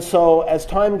 And so as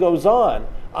time goes on,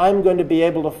 I'm going to be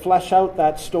able to flesh out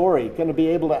that story, going to be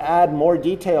able to add more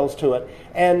details to it.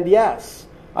 And yes,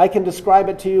 I can describe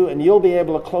it to you, and you'll be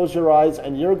able to close your eyes,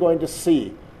 and you're going to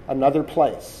see another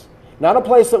place. Not a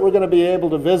place that we're going to be able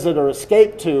to visit or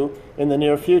escape to in the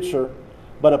near future,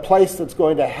 but a place that's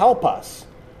going to help us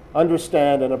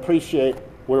understand and appreciate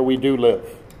where we do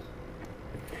live.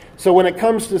 So when it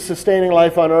comes to sustaining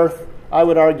life on Earth, I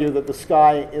would argue that the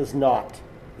sky is not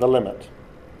the limit.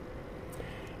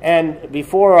 And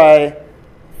before I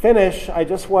finish, I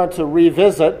just want to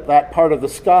revisit that part of the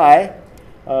sky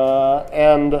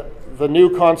and the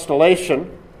new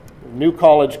constellation, New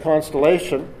College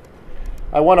constellation.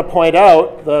 I want to point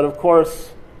out that, of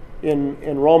course,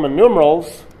 in Roman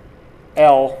numerals,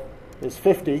 L is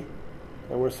 50,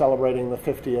 and we're celebrating the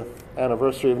 50th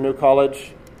anniversary of New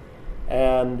College.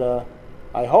 And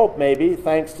I hope maybe,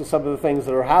 thanks to some of the things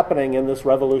that are happening in this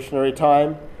revolutionary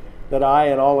time, that I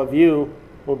and all of you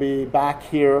will be back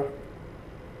here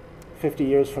 50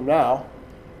 years from now,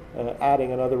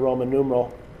 adding another Roman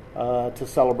numeral to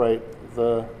celebrate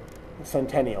the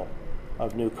centennial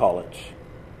of New College.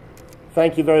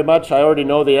 Thank you very much. I already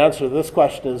know the answer to this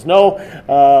question is no,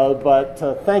 but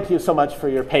thank you so much for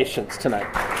your patience tonight.